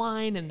there's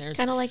wine, and there's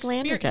kind of like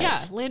Lander does. Yeah,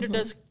 Lander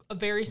does a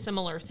very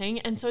similar thing,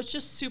 and so it's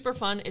just super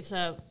fun. It's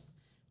a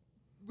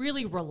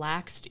really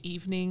relaxed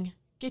evening.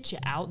 Get you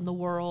out in the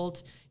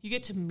world. You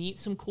get to meet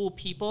some cool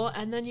people,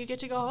 and then you get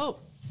to go home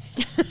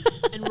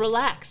and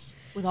relax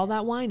with all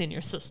that wine in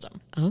your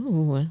system.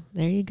 Oh,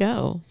 there you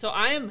go. So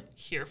I am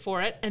here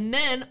for it. And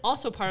then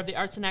also part of the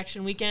Arts in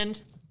Action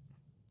weekend,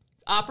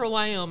 it's Opera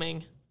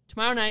Wyoming.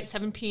 Tomorrow night,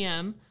 7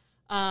 p.m.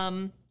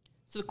 So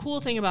the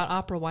cool thing about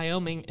Opera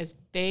Wyoming is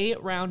they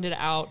rounded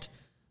out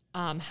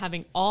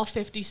having all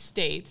 50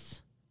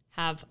 states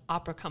have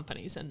opera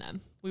companies in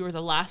them. We were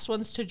the last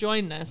ones to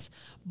join this,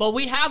 but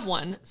we have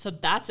one, so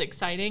that's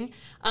exciting.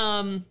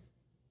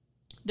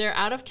 They're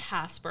out of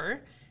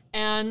Casper,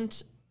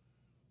 and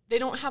they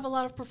don't have a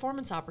lot of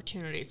performance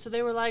opportunities. So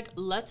they were like,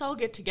 let's all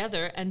get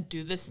together and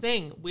do this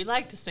thing. We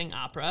like to sing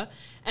opera.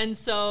 And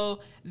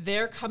so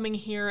they're coming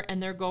here,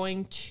 and they're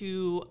going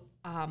to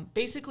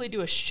basically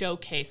do a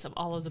showcase of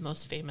all of the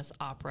most famous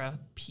opera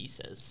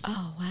pieces.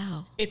 Oh,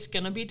 wow. It's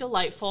going to be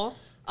delightful.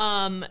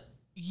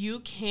 You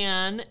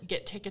can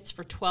get tickets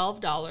for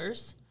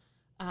 $12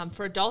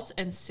 for adults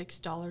and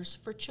 $6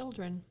 for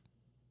children.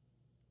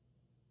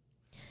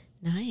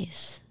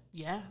 Nice.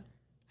 Yeah.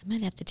 I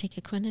might have to take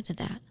a Quinta to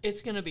that.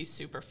 It's going to be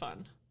super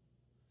fun.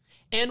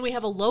 And we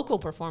have a local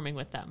performing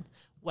with them,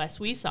 Wes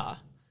Weesaw,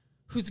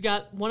 who's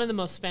got one of the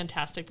most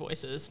fantastic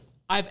voices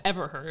I've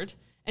ever heard.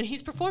 And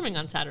he's performing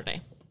on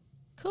Saturday.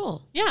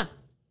 Cool. Yeah.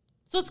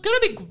 So it's going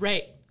to be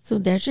great. So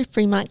there's your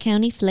Fremont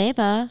County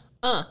flavor.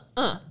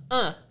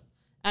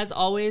 As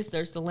always,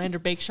 there's the Lander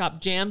Bake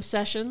Shop Jam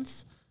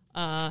sessions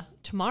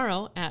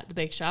tomorrow at the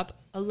Bake Shop,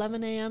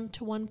 11 a.m.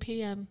 to 1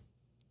 p.m.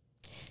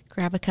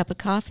 Grab a cup of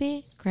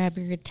coffee, grab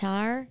your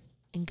guitar,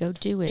 and go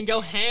do it. And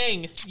go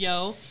hang,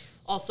 yo.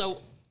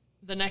 Also,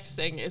 the next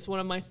thing is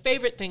one of my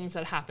favorite things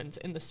that happens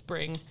in the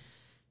spring.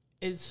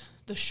 is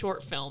the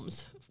short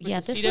films. For Yeah,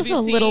 the this was a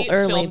little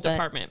early, film but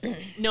department.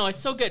 No,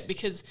 it's so good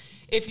because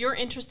if you're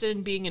interested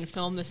in being in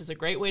film, this is a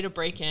great way to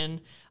break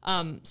in.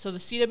 So the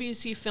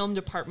CWC film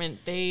department,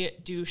 they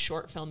do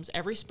short films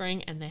every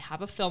spring, and they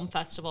have a film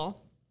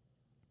festival.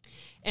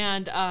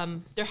 And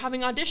they're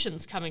having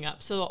auditions coming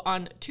up. So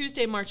on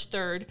Tuesday, March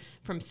 3rd,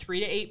 from 3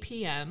 to 8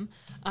 p.m.,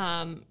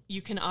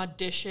 you can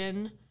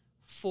audition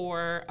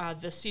for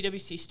the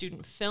CWC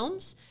student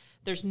films.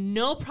 There's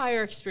no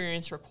prior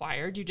experience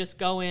required. You just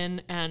go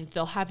in and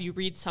they'll have you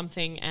read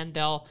something, and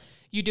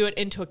you do it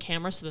into a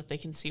camera so that they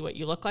can see what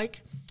you look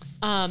like.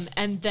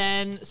 And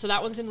then, so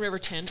that one's in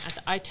Riverton at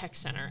the iTech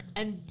Center.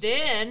 And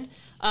then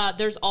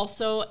there's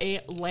also a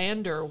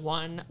Lander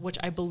one, which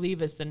I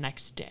believe is the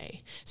next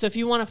day. So if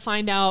you want to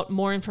find out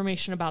more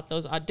information about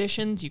those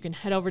auditions, you can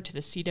head over to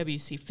the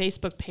CWC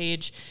Facebook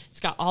page.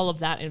 It's got all of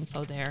that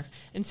info there.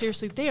 And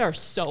seriously, they are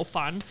so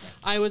fun.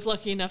 I was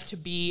lucky enough to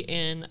be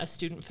in a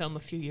student film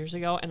a few years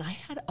ago, and I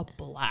had a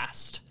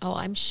blast. Oh,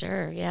 I'm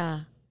sure.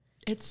 Yeah.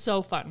 It's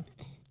so fun.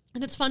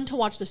 And it's fun to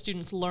watch the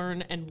students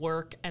learn and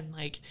work, and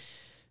like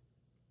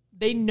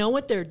they know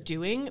what they're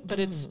doing, but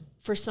it's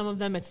for some of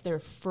them, it's their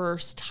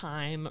first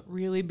time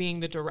really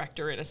being the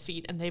director in a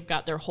seat, and they've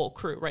got their whole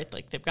crew, right?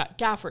 Like they've got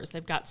gaffers,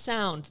 they've got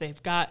sound,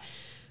 they've got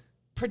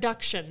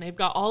production, they've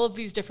got all of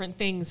these different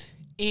things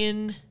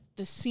in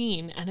the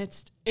scene, and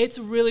it's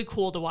really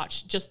cool to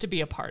watch, just to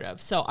be a part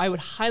of. So I would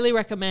highly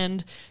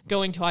recommend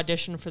going to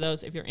audition for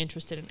those if you're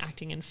interested in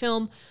acting in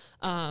film.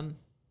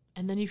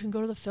 And then you can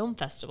go to the film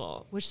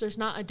festival, which there's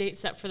not a date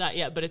set for that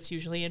yet, but it's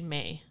usually in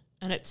May,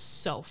 and it's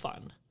so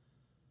fun.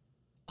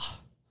 Oh,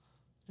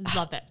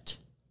 love it.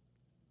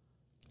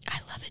 I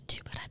love it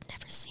too, but I've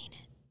never seen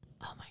it.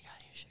 Oh my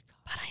God, you should go.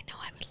 But I know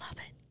I would love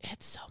it.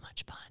 It's so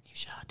much fun. You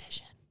should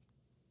audition.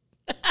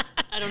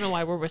 I don't know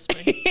why we're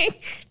whispering.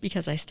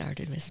 Because I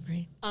started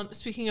whispering.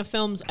 Speaking of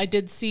films, I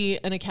did see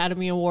an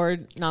Academy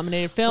Award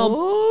nominated film,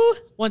 Ooh.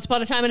 Once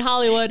Upon a Time in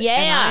Hollywood.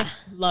 Yeah. And I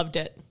loved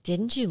it.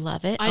 Didn't you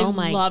love it? I oh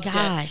my loved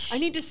gosh. it. I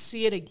need to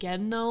see it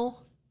again though,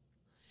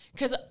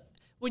 because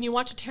when you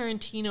watch a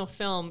Tarantino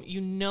film, you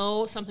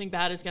know something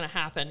bad is going to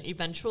happen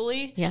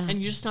eventually, Yeah. and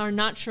you just are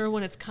not sure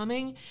when it's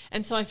coming.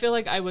 And so I feel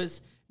like I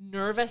was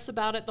nervous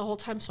about it the whole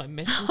time, so I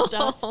missed some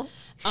stuff.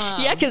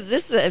 Yeah, because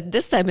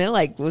this time it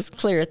like was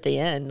clear at the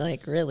end,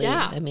 like really.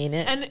 Yeah, I mean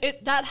it. and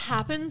that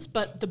happens,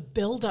 but the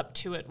build up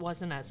to it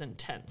wasn't as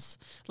intense.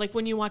 Like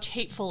when you watch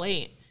Hateful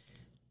Eight,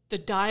 the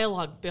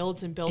dialogue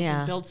builds and builds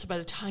and builds. So by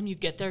the time you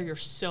get there, you're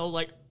so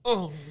like,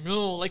 oh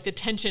no, like the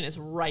tension is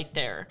right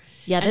there.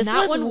 Yeah, And this that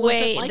was one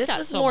way. wasn't like This that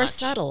was so more much.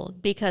 subtle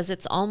because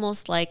it's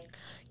almost like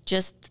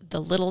just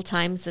the little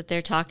times that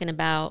they're talking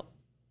about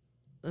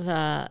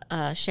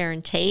the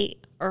Sharon Tate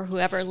or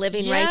whoever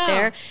living right Yeah.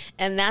 there,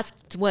 and that's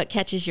what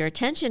catches your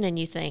attention, and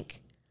you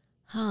think,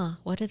 "Huh,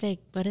 what are they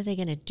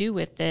going to do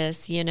with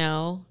this?" You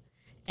know,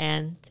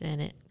 and then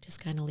it just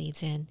kind of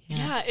leads in.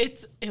 Yeah,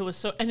 it was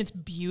so, and it's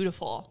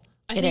beautiful.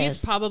 I It think is.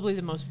 it's probably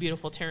the most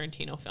beautiful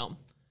Tarantino film.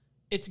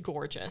 It's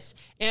gorgeous.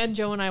 And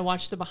Joe and I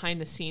watched the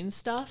behind the scenes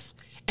stuff,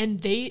 and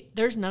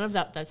there's none of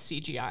that's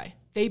CGI.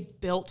 They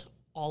built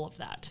all of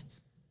that.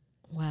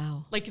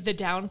 Wow. Like the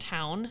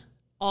downtown,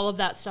 all of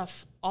that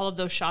stuff, all of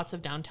those shots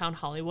of downtown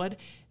Hollywood,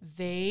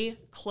 they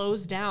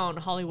closed down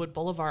Hollywood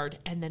Boulevard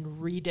and then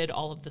redid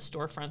all of the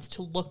storefronts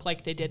to look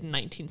like they did in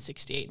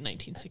 1968 and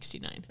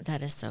 1969.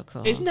 That is so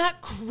cool. Isn't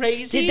that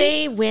crazy? Did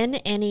they win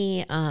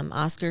any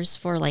Oscars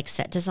for like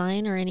set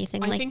design or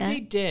anything I like think that? they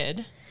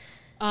did.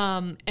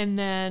 And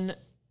then,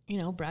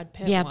 Brad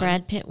Pitt Yeah, won.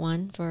 Brad Pitt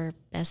won for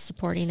Best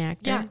Supporting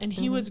Actor. Yeah, and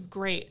he was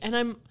great. And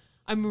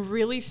I'm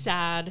really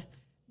sad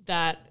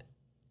that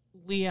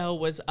Leo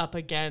was up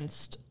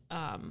against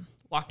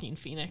Joaquin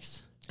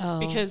Phoenix. Oh,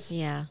 because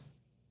yeah,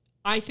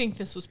 I think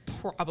this was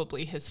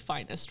probably his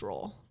finest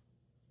role.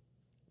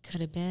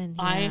 could have been.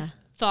 Yeah. I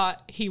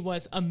thought he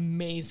was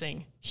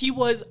amazing. He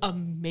was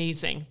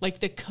amazing. Like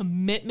the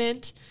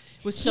commitment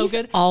was so He's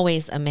good.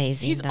 always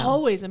amazing. He's though.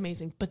 always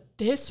amazing. But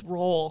this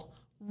role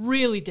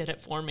really did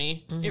it for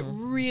me. Mm-hmm. It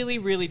really,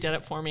 really did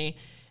it for me.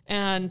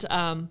 And,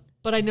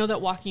 but I know that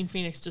Joaquin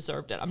Phoenix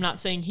deserved it. I'm not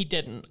saying he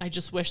didn't. I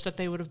just wish that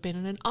they would have been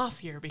in an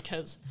off year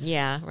because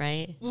Yeah,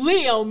 right.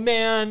 Leo,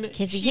 man.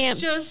 Because he can't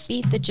just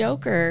beat the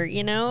Joker,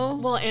 you know?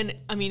 Well, and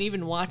I mean,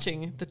 even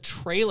watching the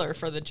trailer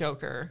for the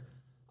Joker,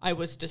 I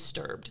was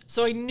disturbed.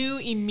 So I knew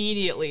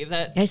immediately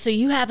that. Okay, so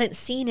you haven't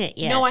seen it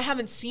yet. No, I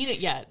haven't seen it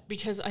yet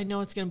because I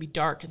know it's going to be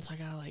dark. And so I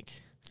got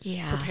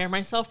to prepare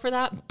myself for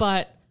that.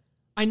 But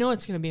I know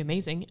it's going to be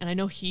amazing. And I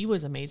know he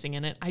was amazing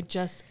in it.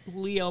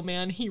 Leo,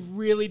 man, he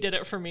really did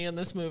it for me in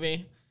this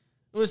movie.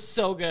 It was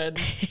so good.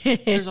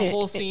 There's a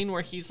whole scene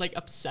where he's like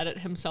upset at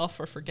himself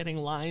for forgetting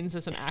lines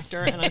as an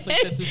actor. And I was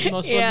like, this is the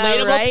most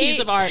relatable piece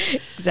of art.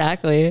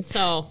 Exactly.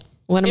 So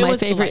one of it my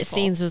was favorite delightful.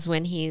 scenes was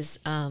when he's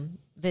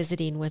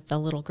visiting with the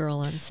little girl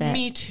on set.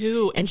 Me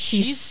too. And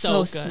she's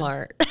so good.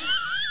 smart.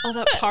 Oh,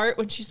 that part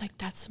when she's like,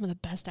 that's some of the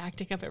best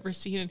acting I've ever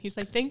seen. And he's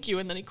like, thank you.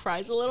 And then he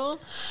cries a little.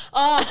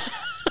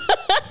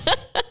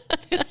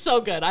 It's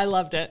so good. I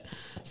loved it.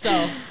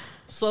 So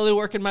slowly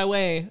working my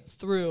way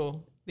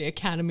through the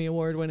Academy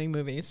Award winning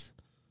movies.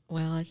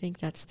 Well, I think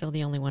that's still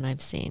the only one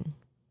I've seen.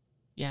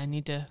 Yeah, I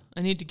need to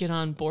get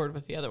on board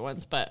with the other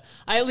ones, but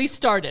I at least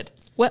started.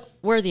 What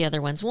were the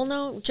other ones? Well,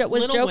 no, was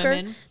Little Joker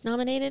Women.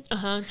 nominated?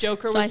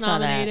 Joker So I was saw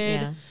that,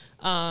 nominated.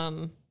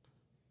 yeah.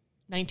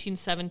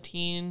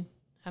 1917.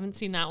 Haven't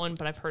seen that one,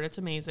 but I've heard it's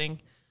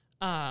amazing.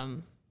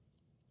 Let's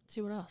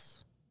see what else.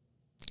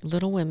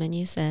 Little Women,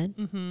 you said.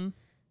 Mm-hmm.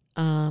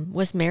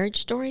 Was Marriage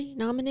Story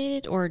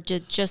nominated, or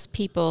did just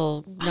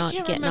people not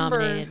get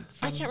nominated?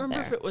 I can't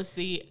remember if it was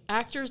the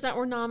actors that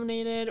were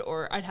nominated,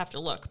 or I'd have to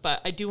look.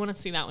 But I do want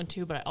to see that one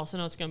too. But I also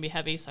know it's going to be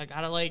heavy, so I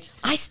gotta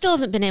I still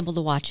haven't been able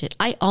to watch it.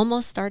 I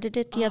almost started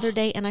it the other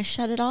day, and I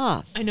shut it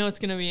off. I know it's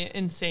going to be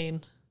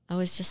insane. I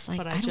was just like,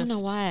 But I don't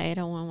know why I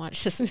don't want to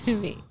watch this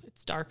movie.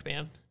 It's dark,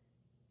 man.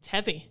 It's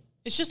heavy.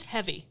 It's just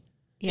heavy.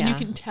 Yeah. And you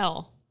can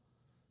tell.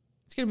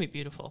 It's going to be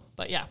beautiful.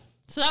 But yeah.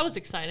 So that was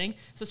exciting.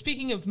 So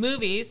speaking of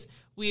movies,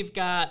 we've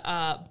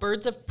got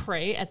Birds of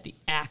Prey at the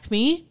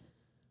Acme.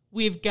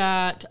 We've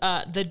got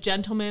The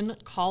Gentleman,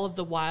 Call of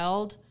the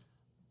Wild,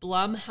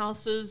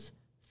 Blumhouse's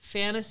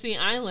Fantasy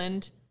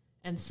Island,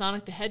 and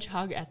Sonic the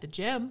Hedgehog at the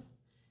Gym.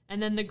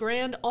 And then The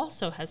Grand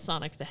also has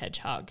Sonic the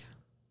Hedgehog.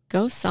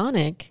 Go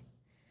Sonic.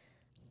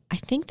 I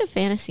think the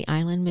Fantasy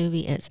Island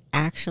movie is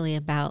actually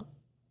about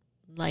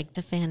like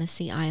the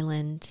Fantasy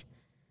Island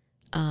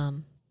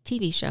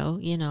TV show,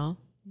 you know.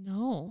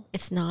 No.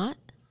 It's not?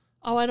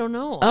 Oh, I don't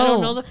know. Oh. I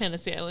don't know the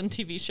Fantasy Island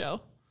TV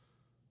show.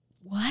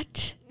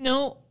 What?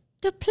 No.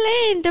 The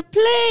plane.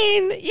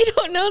 You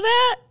don't know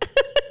that?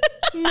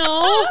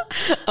 No.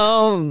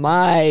 Oh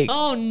my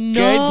Oh, no.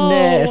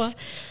 goodness.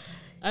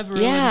 I've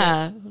ruined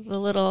Yeah, the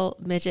little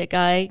midget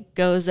guy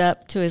goes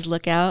up to his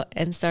lookout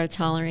and starts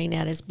hollering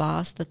at his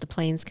boss that the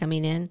plane's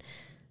coming in,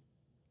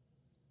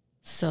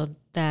 so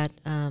that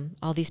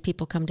all these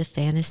people come to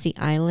Fantasy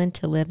Island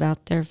to live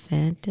out their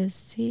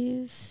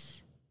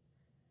fantasies.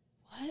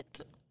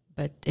 What?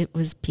 But it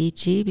was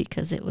PG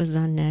because it was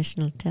on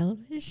national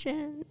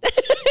television.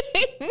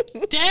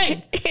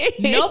 Dang.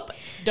 Nope.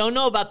 Don't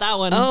know about that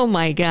one. Oh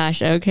my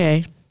gosh,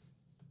 okay. Guess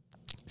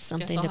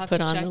Something I'll to have put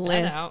to on check the that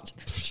list. out.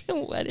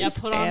 What Yeah, is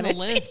put on the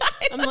Fantasy list.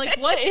 I'm like,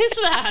 what is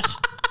that?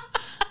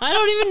 I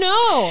don't even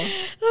know.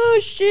 Oh,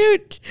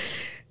 shoot.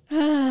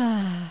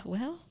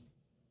 Well,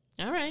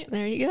 All right.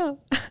 there you go.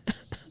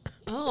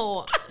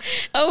 Oh,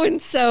 Oh, and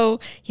so,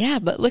 yeah,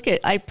 but look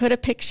I put a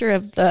picture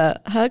of the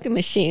hug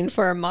machine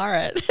for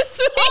Amara this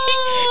week.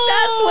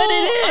 That's what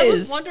it I is.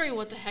 was wondering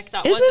what the heck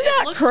that Isn't was. It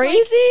that looks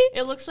crazy?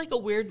 It looks like a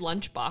weird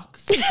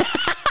lunchbox.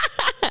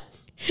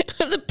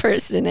 The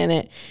person in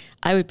it.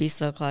 I would be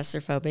so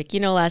claustrophobic. You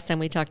know, last time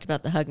we talked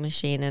about the hug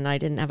machine and I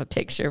didn't have a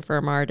picture for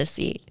Amara to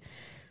see.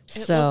 It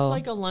So, looks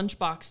like a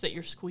lunchbox that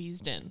you're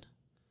squeezed in.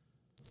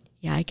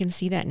 yeah, I can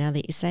see that now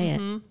that you say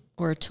it.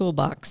 Or a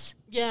toolbox.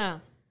 Yeah.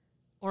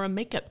 Or a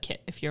makeup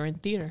kit if you're in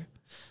theater.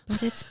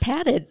 But it's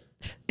padded.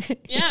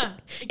 Yeah.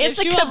 It It's gives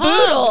a you hug.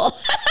 caboodle.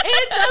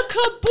 It's a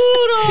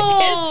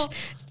caboodle. It's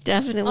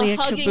definitely a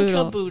hugging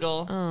caboodle.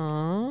 caboodle.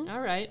 Aw. All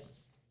right.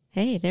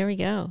 Hey, there we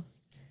go.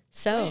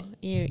 So,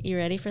 Right. you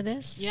ready for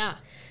this? Yeah.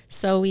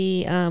 So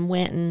we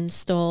went and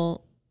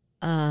stole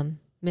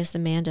Miss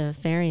Amanda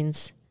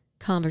Faring's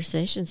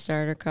conversation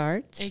starter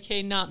cards.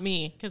 AK not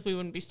me, because we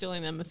wouldn't be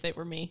stealing them if they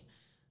were me.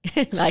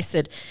 I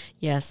said,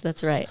 yes,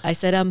 that's right. I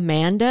said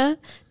Amanda,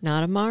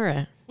 not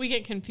Amara. We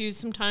get confused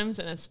sometimes,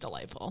 and it's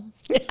delightful.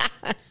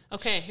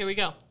 Okay, here we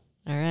go.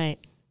 All right,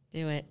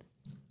 do it.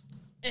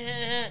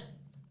 Eh.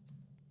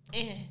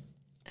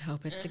 I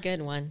hope it's a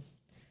good one.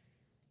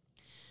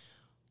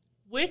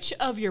 Which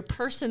of your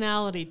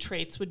personality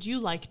traits would you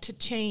like to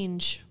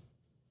change?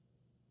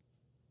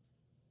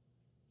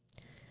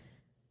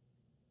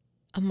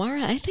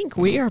 Amara, I think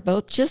we are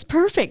both just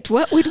perfect.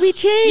 What would we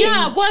change?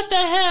 Yeah, what the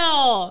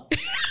hell?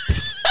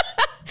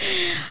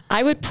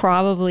 I would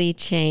probably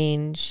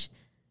change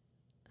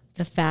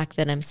the fact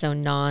that I'm so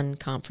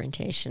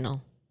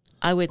non-confrontational.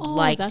 I would Oh,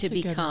 like that's to a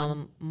good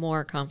become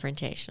more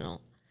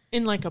confrontational.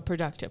 In like a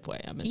productive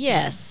way, I'm assuming.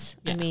 Yes.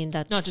 Yeah. I mean,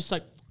 that's Not just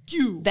like,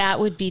 you. that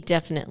would be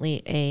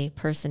definitely a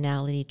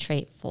personality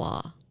trait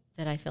flaw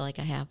that I feel like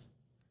I have.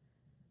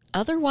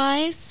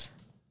 Otherwise,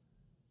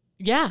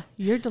 Yeah,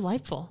 you're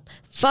delightful.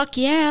 fuck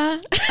yeah.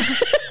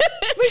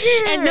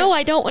 And no,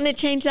 I don't want to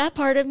change that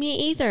part of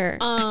me either.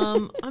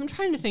 I'm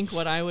trying to think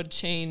what I would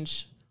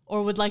change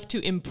or would like to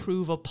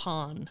improve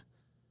upon.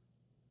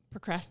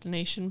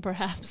 Procrastination,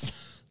 perhaps.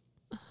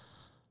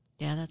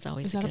 Yeah, that's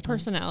always Is a that a good one.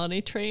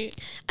 personality trait?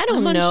 I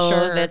don't I'm know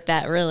unsure.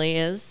 that really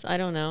is. I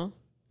don't know.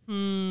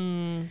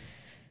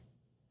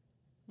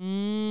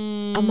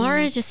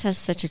 Amara just has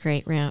such a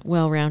great,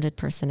 well-rounded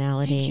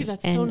personality. Thank you,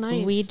 that's and so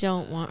nice. we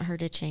don't want her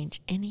to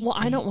change anything. Well,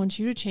 I don't want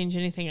you to change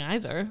anything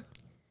either.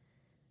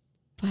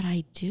 But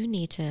I do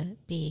need to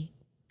be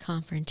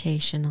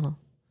confrontational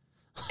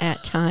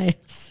at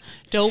times.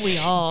 Don't we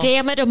all?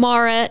 Damn it,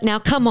 Amara. Now,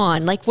 come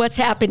on. Like, what's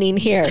happening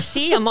here?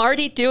 See, I'm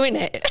already doing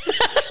it.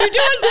 You're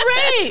doing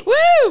great.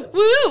 Woo!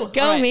 Woo!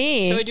 Go All right,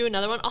 me. Shall we do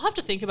another one? I'll have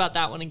to think about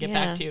that one and get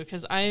Yeah. back to you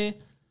because I'm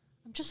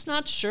just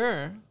not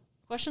sure.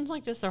 Questions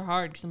like this are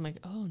hard because I'm like,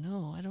 oh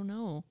no, I don't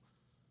know.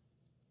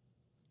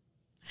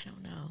 I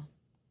don't know.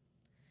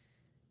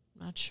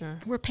 Not sure.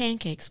 We're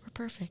pancakes. We're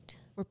perfect.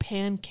 We're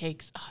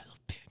pancakes. Oh, I love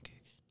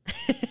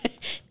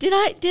pancakes. Did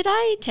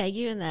I tag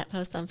you in that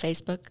post on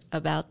Facebook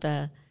about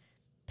the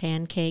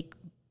pancake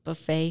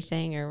buffet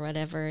thing or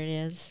whatever it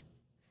is?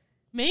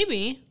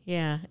 Maybe.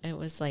 Yeah, it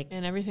was like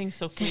And everything's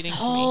so fleeting this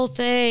to me. whole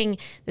thing,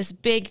 this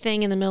big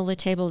thing in the middle of the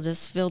table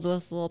just filled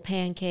with little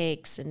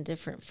pancakes and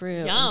different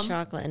fruit Yum. and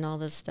chocolate and all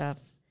this stuff.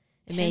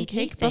 It made me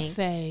Pancake think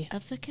buffet.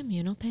 of the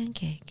communal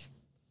pancake.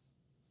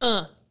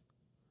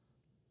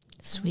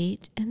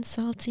 Sweet and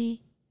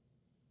salty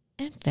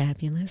and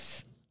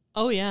fabulous.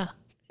 Oh, yeah.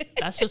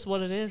 That's just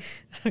what it is.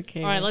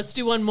 Okay. All right, let's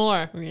do one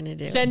more. We're going to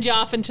do. Send you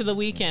off into the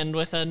weekend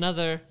with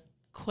another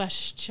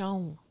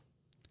question.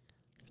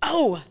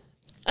 Oh!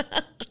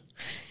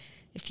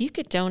 If you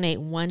could donate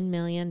 $1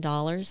 million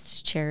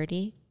to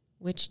charity,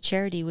 which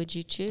charity would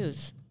you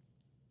choose?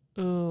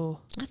 Ooh.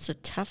 That's a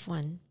tough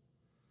one.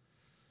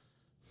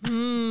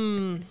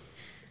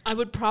 I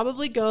would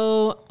probably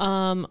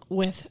go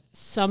with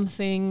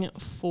something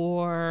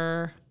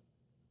for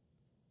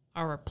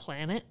our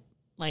planet,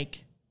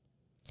 like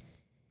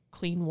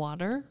clean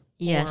water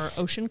Yes.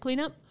 or ocean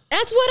cleanup.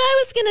 That's what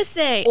I was going to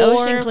say. Or-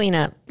 Ocean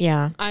cleanup.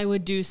 Yeah. I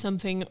would do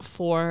something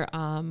for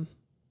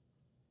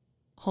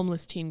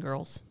homeless teen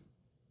girls.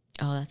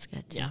 Oh, that's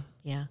good too. Yeah.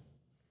 Yeah.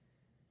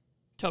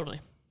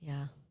 Totally.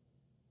 Yeah.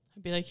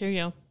 I'd be like, here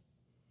you go.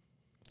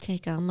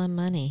 Take all my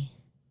money.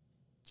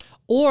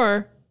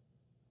 Or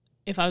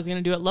if I was going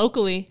to do it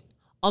locally,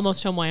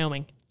 Almost Home,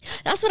 Wyoming.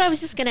 That's what I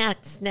was just going to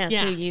ask. That's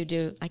Yeah. who you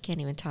do. I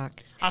can't even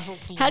talk. How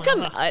How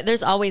come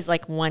there's always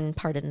like one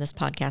part in this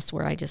podcast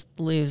where I just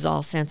lose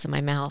all sense in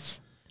my mouth?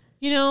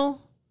 You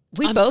know,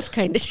 We both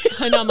kind of do.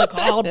 I know I'm like,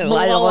 oh,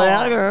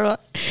 We're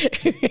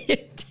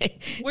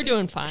we're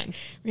doing fine.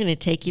 going to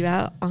take you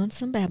out on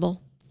some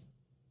babble.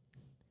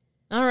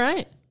 All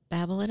right.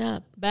 Babble it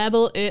up.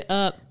 Babble it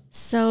up.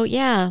 So,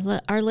 yeah,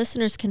 our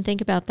listeners can think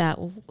about that.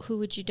 Who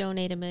would you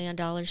donate $1 million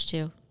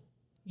to?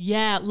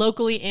 Yeah,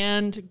 locally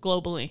and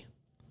globally.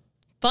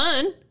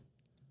 Fun.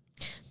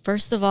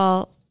 First of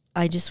all,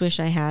 I just wish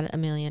I had $1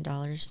 million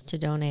to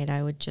donate.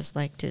 I would just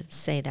like to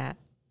say that.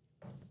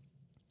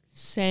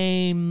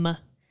 Same.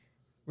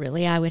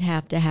 Really, I would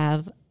have to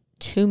have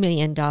 $2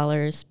 million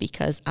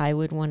because I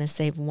would want to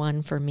save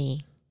one for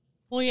me.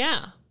 Well,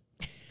 yeah.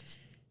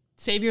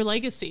 Save your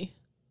legacy.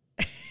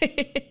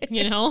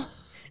 You know?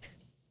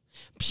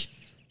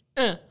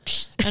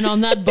 And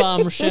on that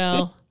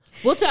bombshell,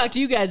 we'll talk to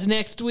you guys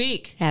next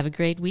week. Have a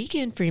great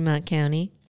weekend, Fremont County.